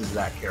everyone uses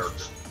that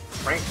character. The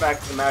frank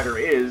fact of the matter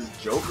is,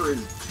 Joker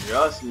is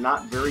just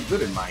not very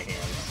good in my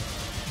hands.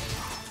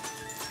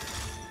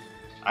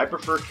 I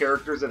prefer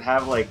characters that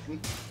have, like,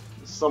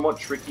 somewhat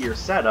trickier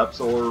setups,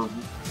 or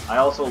I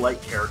also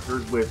like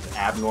characters with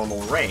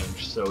abnormal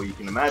range, so you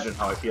can imagine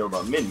how I feel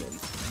about Min Min.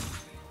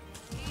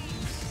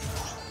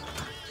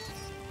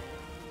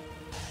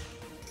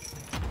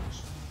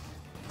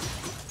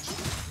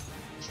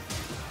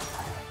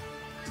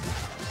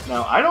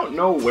 Now, I don't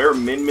know where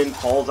Min Min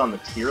falls on the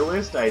tier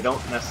list. I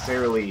don't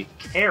necessarily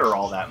care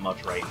all that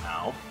much right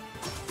now.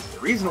 The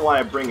reason why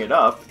I bring it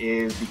up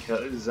is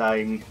because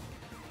I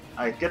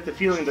get the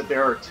feeling that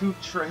there are two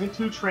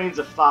trains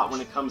of thought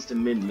when it comes to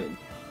Min Min.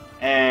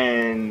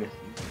 And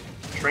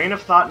train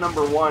of thought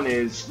number 1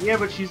 is, yeah,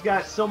 but she's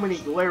got so many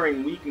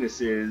glaring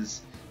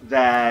weaknesses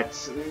that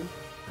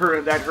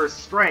her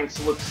strengths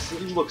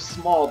look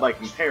small by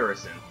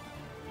comparison.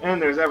 And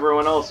there's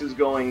everyone else who's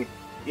going,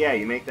 yeah,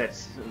 you make that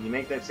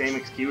same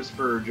excuse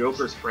for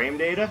Joker's frame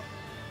data?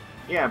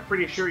 Yeah, I'm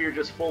pretty sure you're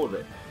just full of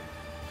it.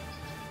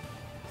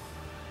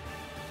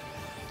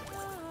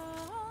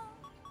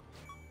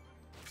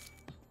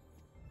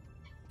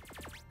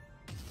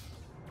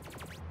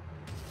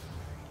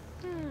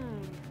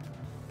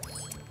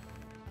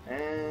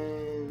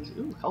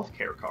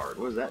 Healthcare card.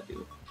 What does that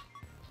do?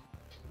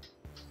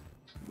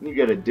 You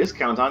get a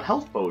discount on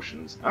health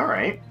potions.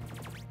 Alright.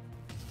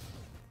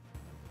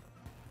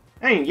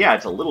 I mean, yeah,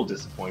 it's a little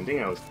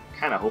disappointing. I was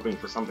kind of hoping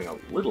for something a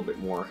little bit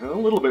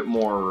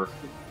more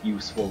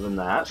useful than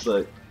that,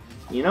 but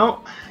you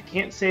know, I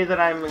can't say that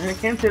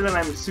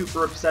I'm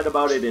super upset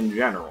about it in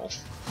general.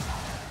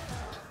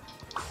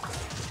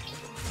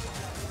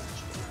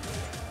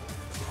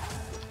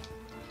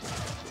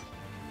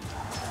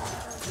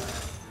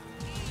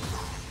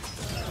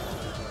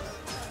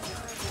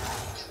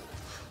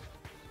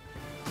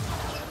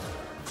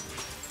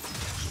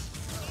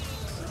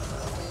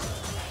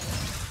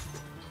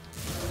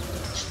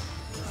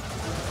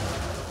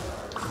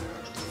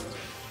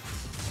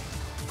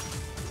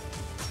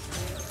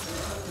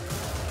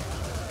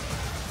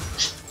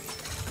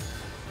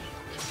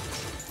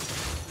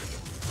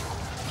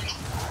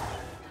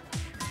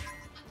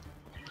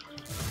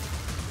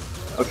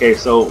 Okay,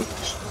 so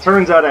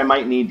turns out I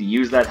might need to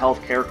use that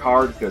healthcare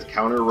card because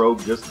Counter Rogue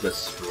just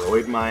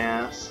destroyed my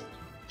ass.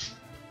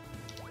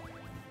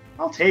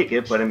 I'll take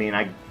it, but I mean,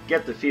 I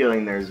get the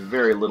feeling there's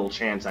very little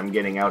chance I'm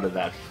getting out of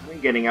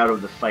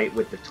the fight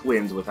with the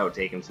twins without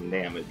taking some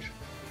damage.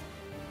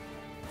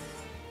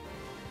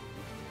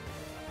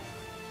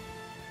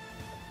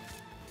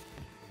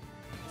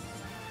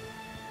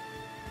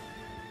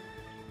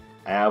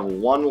 I have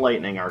one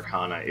lightning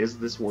arcana. Is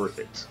this worth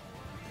it?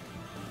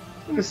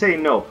 I'm gonna say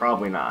no,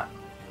 probably not.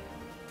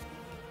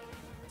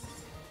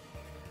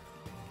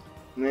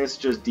 And this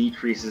just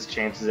decreases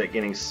chances at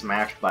getting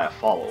smashed by a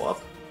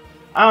follow-up.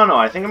 I don't know,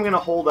 I think I'm gonna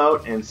hold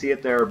out and see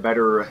if there are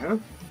better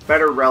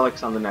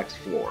relics on the next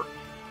floor.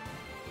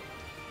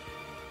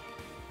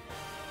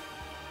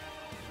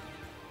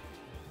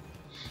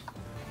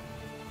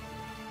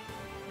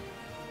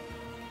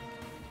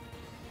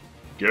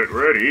 Get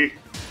ready!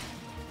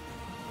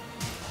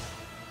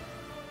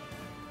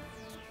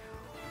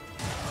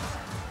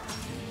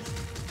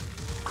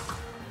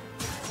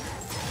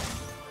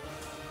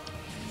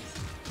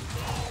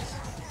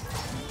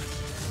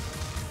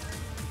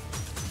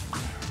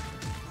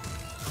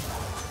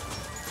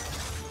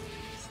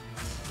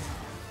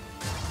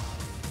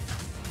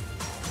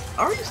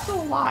 Are you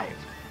still alive?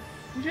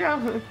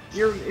 Yeah,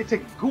 it's a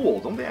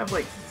ghoul. Don't they have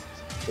like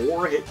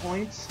 4 hit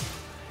points?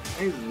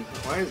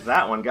 Why is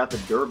that one got the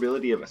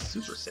durability of a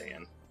Super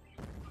Saiyan?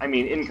 I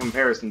mean, in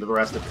comparison to the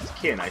rest of its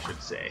kin, I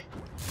should say.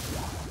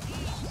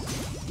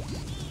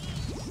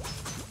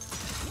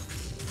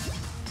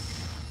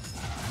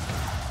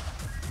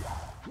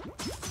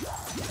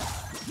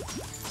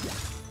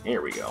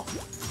 Here we go.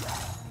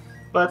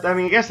 But, I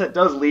mean, I guess that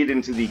does lead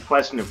into the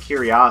question of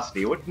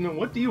curiosity.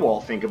 What do you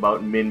all think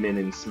about Min Min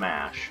in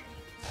Smash?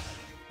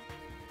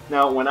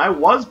 Now, when I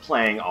was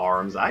playing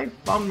ARMS, I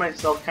found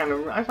myself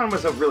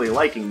really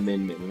liking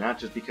Min Min, not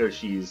just because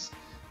she's,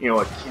 you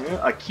know,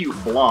 a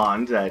cute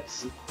blonde that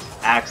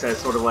acts as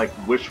sort of like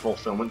wish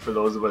fulfillment for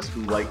those of us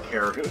who like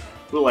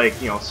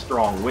you know,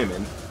 strong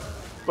women,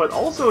 but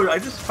also I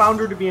just found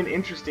her to be an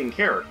interesting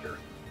character.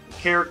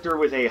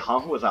 With a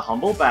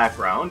humble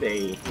background,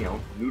 a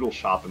noodle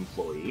shop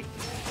employee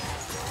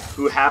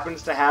who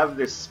happens to have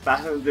this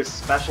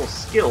special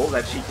skill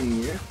that she can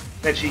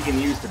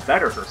use to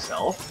better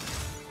herself.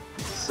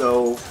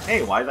 So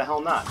hey, why the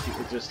hell not?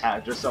 It just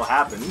so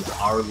happens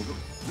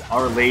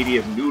our Lady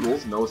of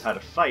Noodles knows how to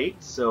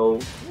fight, so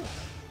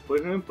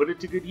put it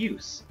to good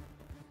use.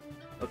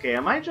 Okay,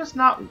 am I just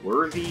not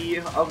worthy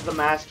of the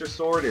Master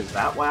Sword? Is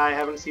that why I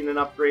haven't seen an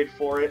upgrade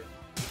for it?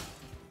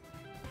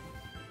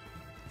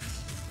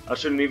 I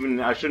shouldn't even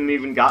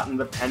gotten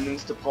the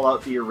pendants to pull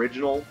out the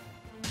original.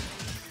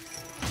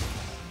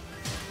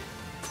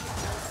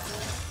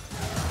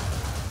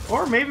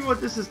 Or maybe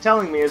what this is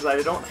telling me is that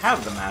I don't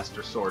have the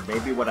Master Sword.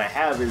 Maybe what I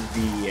have is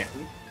the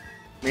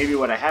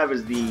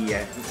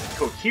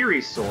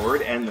Kokiri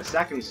Sword, and the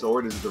second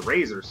sword is the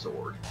Razor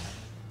Sword.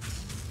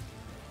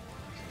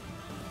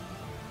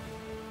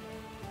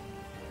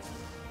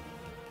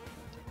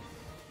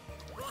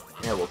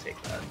 Yeah, we'll take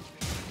that.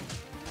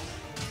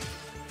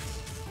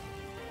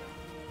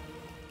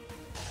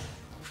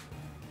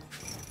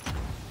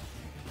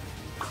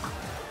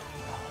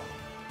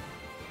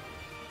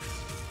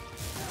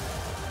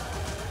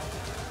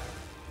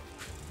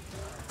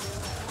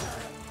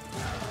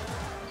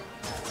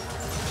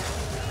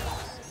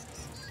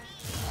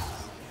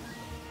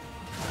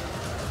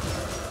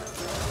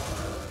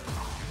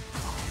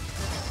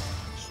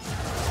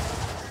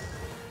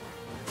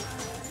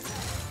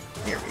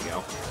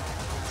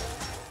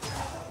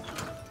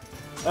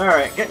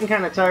 Alright, getting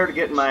kind of tired of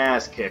getting my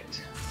ass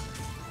kicked.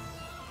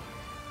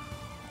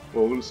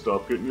 Well, then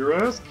stop getting your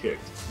ass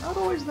kicked. Not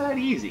always that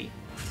easy.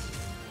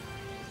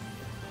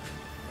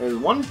 There's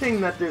one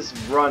thing that this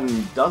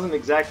run doesn't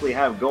exactly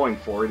have going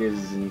for it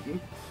is an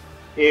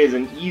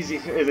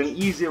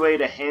easy way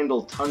to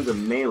handle tons of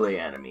melee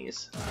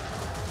enemies.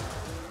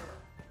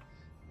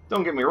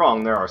 Don't get me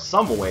wrong, there are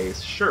some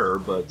ways, sure,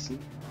 but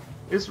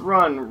this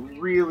run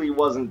really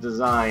wasn't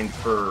designed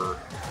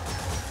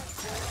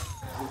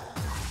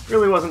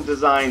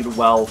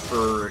well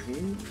for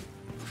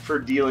for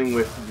dealing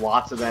with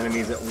lots of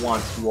enemies at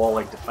once who all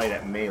like to fight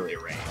at melee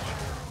range.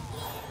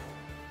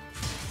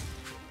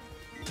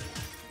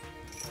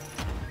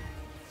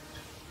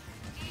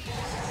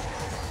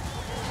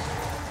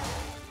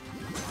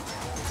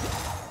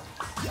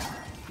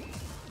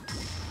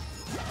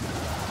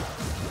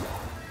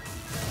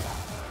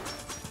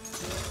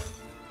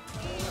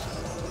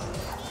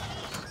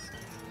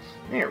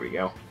 There we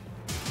go.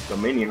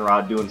 Dominion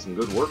Rod doing some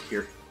good work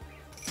here.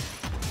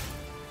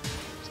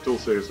 Still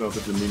say it's not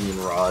the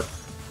Dominion Rod.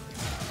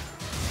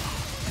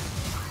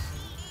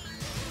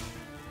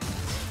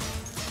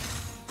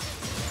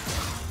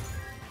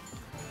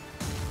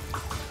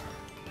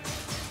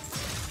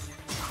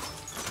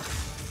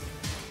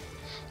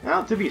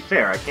 Now, to be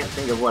fair, I can't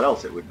think of what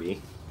else it would be.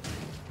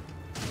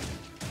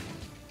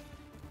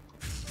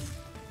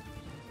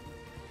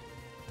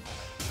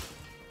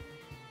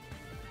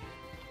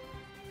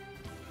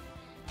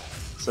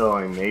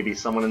 So maybe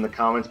someone in the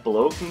comments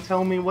below can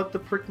tell me what the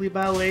prickly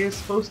ballet is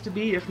supposed to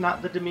be, if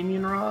not the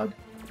Dominion Rod.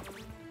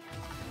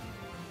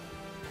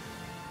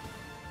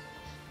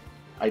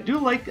 I do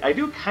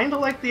kind of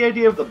like the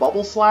idea of the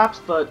bubble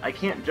slaps, but I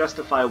can't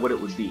justify what it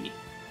would be.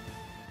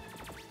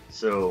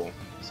 So,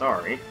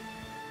 sorry.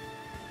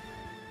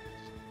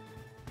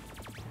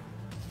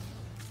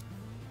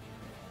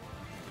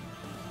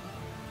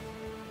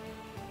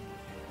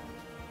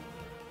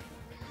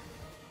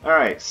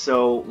 Alright,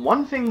 so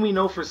one thing we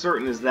know for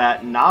certain is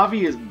that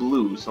Navi is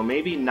blue, so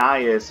maybe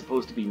Naya is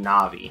supposed to be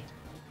Navi.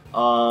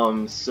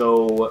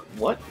 So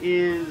what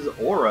is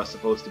Aura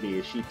supposed to be?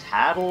 Is she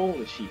Tattle?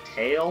 Is she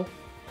Tail?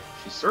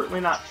 She's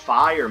certainly not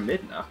Fi or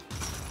Midna.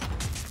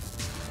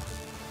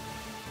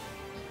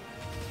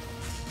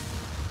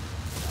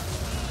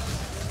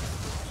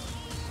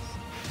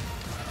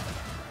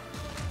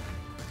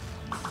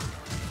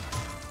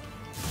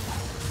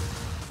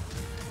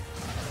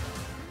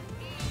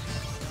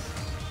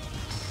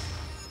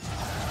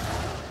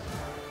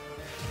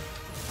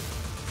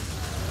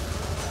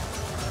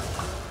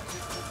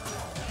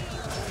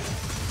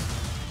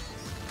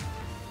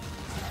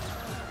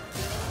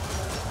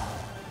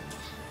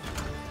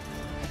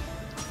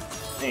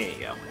 There you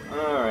go.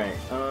 Alright,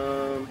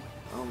 oh,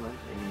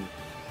 nothing.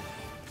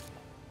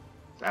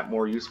 Is that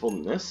more useful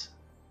than this?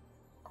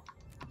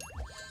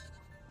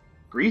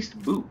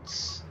 Greased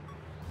boots.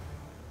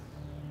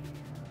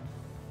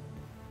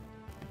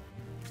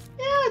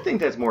 Yeah, I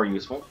think that's more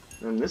useful.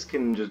 And this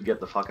can just get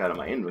the fuck out of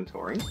my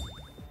inventory.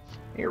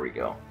 Here we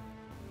go.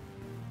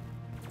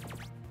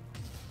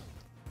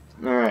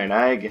 Alright,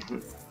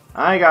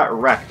 I got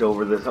wrecked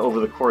over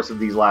the course of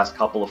these last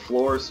couple of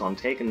floors, so I'm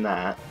taking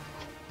that.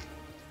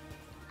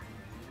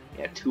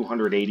 Yeah,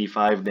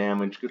 285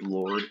 damage, good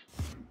lord.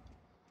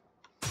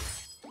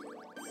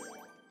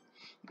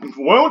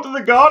 Won't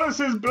the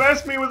goddesses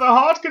bless me with a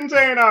heart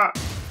container?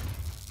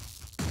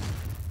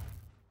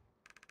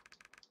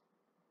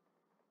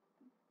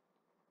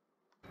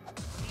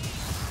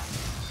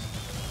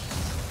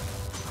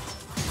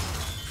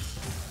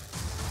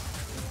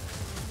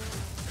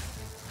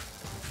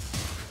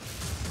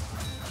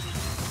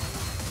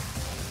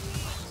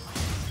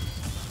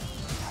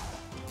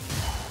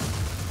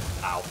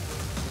 Ow.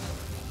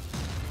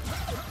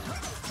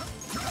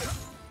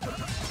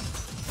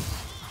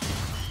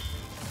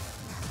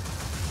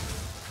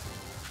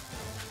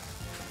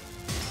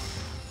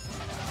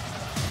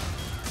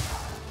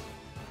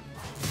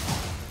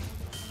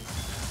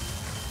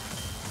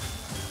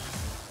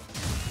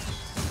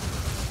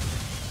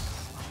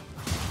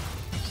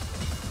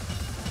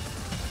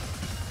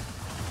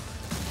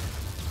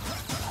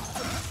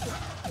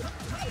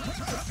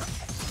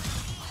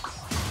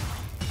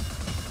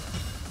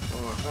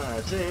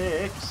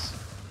 Six.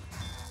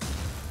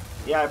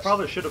 Yeah, I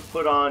probably should have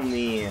put on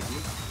the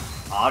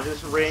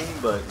Aegis ring,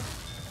 but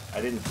I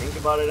didn't think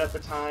about it at the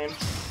time.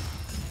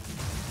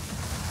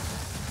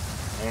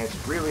 And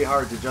it's really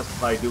hard to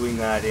justify doing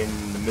that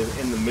in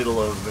the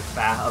middle of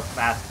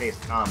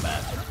fast-paced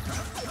combat.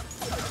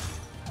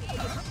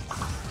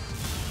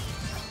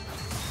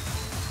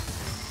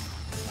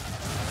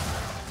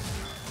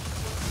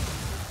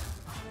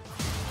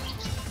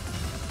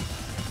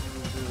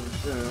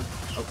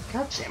 Oh,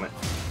 god damn it.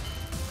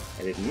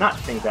 I did not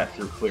think that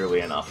through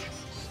clearly enough.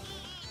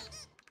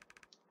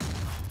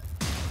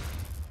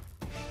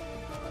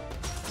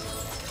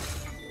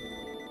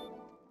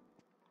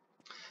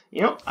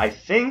 You know, I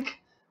think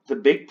the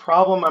big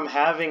problem I'm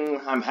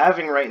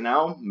having right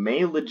now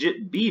may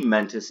legit be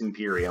Mentis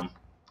Imperium.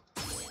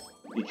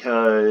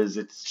 Because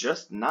it's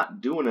just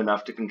not doing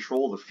enough to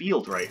control the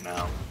field right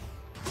now.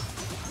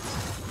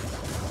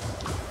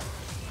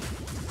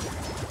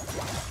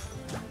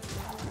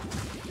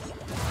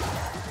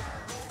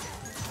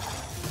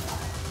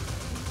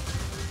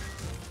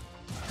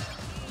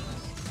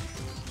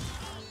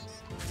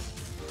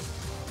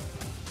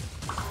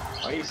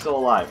 Why are you still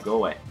alive? Go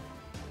away.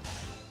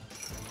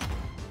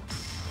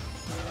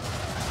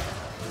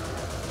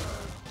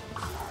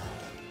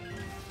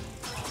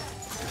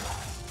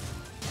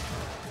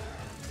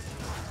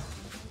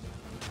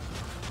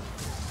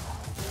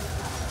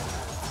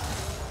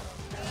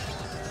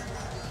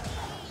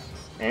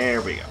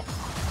 There we go.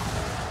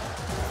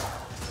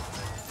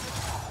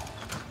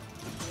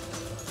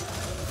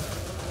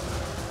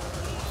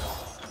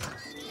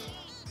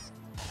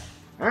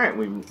 Alright,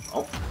 we...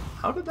 Oh,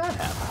 how did that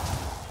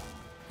happen?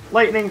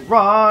 Lightning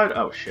Rod!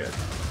 Oh, shit.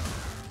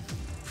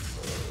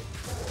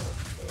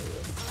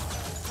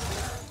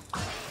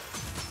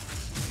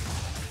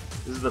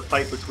 This is the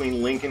fight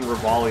between Link and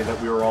Rivali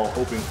that we were all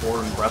hoping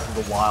for in Breath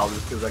of the Wild,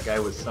 just because that guy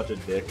was such a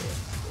dick.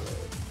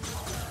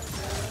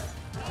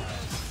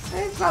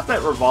 And it's not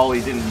that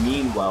Rivali didn't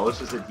mean well, it's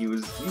just that he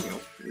was, you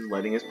know, he was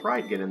letting his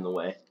pride get in the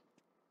way.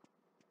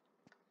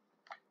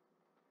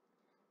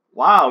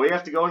 Wow, we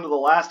have to go into the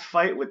last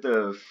fight with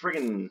the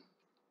friggin'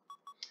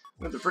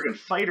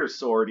 fighter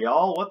sword,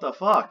 y'all. What the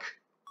fuck?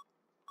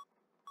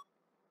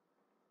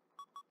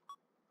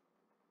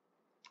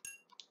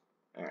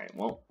 Alright,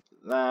 well,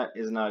 that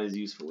is not as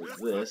useful as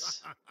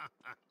this.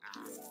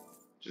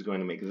 Just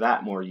going to make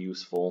that more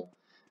useful.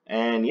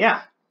 And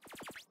yeah.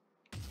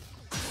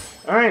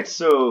 Alright,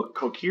 so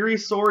Kokiri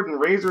sword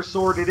and Razor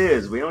sword it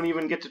is. We don't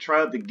even get to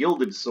try out the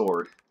Gilded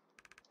sword.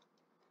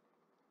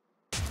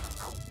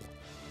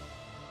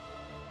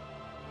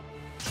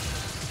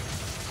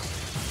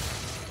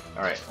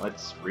 Alright,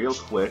 let's real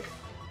quick.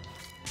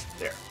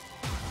 There.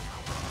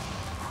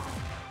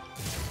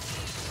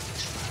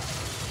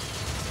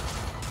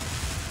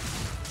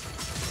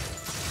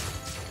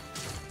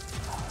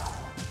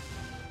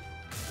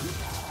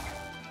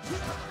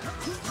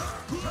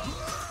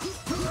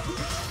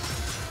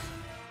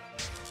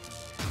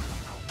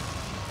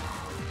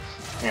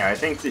 Yeah, I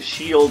think the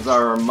shields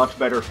are a much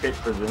better fit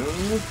for them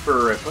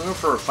for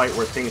a fight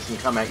where things can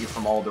come at you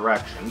from all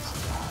directions.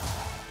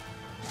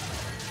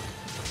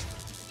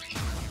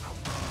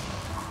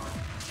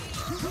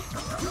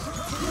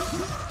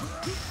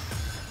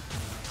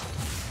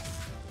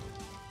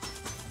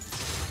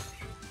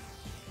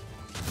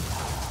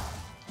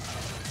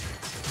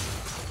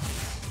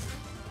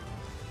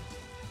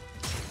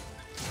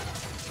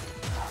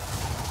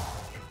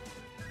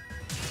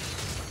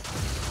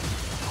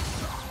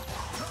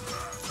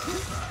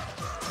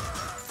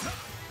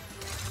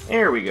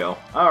 There we go.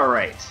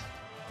 Alright.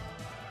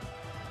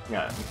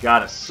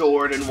 Got a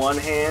sword in one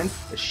hand,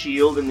 a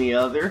shield in the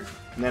other,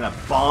 and then a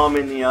bomb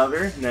in the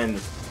other,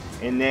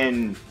 and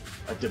then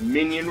a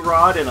Dominion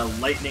Rod and a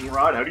Lightning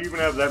Rod. How do you even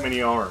have that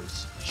many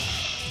arms?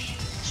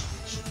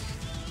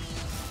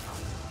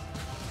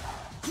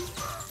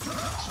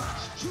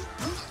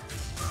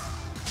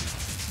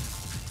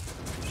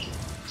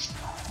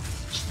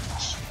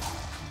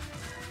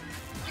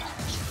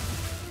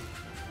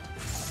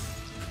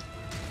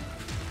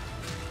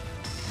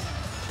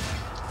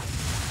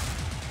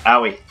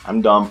 Owie,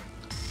 I'm dumb.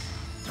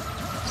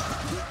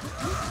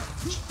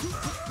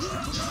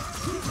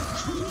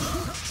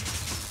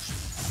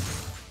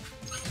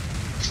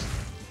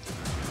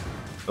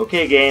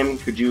 Okay, game,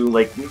 could you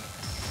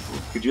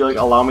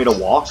allow me to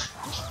walk?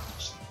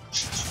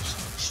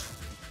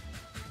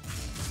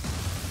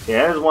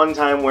 Yeah, there's one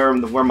time where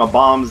my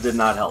bombs did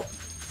not help.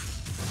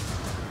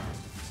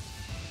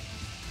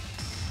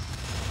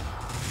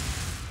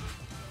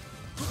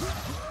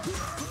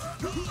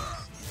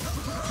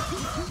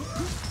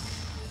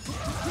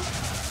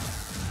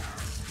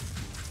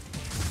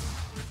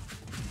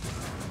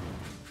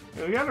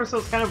 We got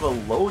ourselves kind of a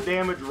low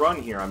damage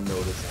run here, I'm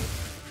noticing.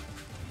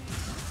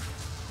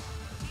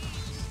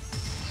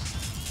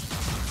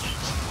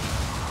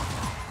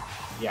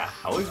 Yeah,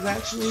 how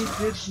exactly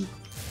did...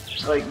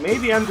 Like,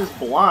 maybe I'm just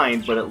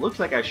blind, but it looks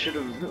like I should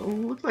have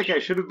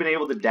been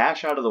able to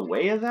dash out of the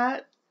way of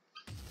that?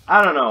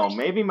 I don't know,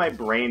 maybe my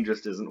brain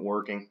just isn't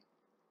working.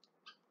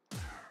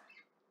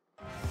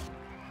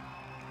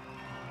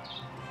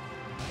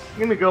 I'm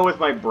gonna go with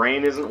my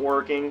brain isn't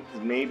working.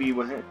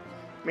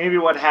 Maybe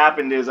what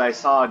happened is I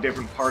saw a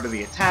different part of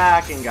the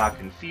attack and got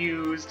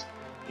confused,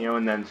 you know,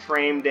 and then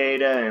frame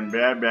data and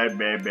blah blah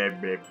blah blah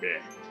blah blah.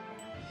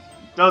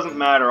 Doesn't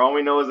matter, all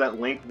we know is that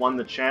Link won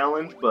the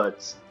challenge,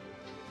 but...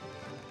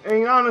 I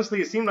mean, honestly,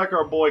 it seemed like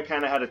our boy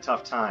kinda had a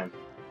tough time.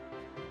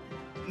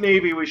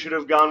 Maybe we should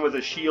have gone with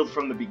a shield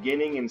from the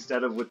beginning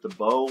instead of with the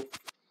bow.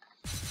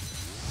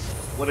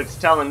 What it's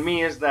telling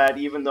me is that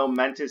even though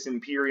Mentis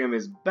Imperium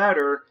is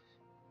better,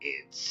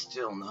 it's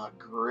still not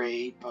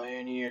great by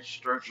any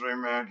stretch of the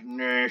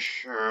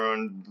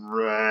imagination,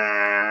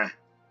 bruh.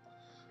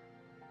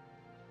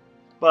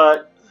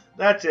 But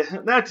that's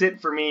it. That's it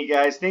for me,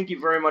 guys. Thank you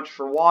very much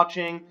for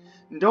watching.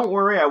 And don't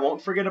worry, I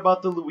won't forget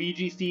about the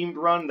Luigi-themed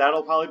run.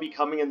 That'll probably be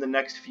coming in the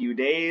next few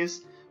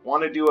days.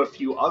 Want to do a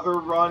few other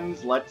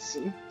runs. Let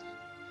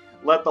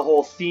the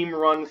whole theme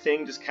run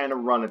thing just kind of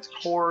run its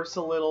course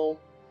a little.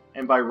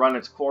 And by run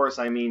its course,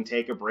 I mean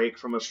take a break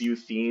from a few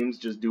themes,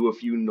 just do a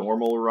few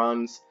normal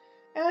runs,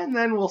 and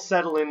then we'll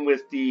settle in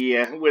with the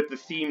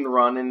themed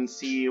run and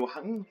see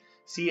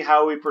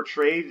how we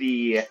portray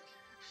the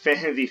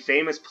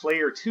famous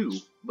Player 2.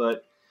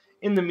 But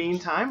in the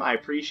meantime, I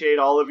appreciate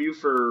all of you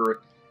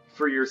for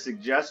your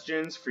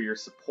suggestions, for your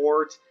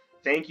support.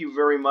 Thank you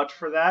very much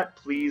for that.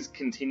 Please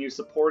continue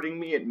supporting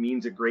me. It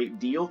means a great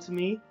deal to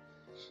me.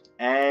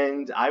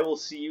 And I will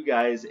see you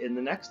guys in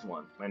the next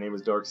one. My name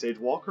is Dark Sage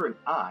Walker, and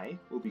I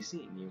will be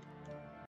seeing you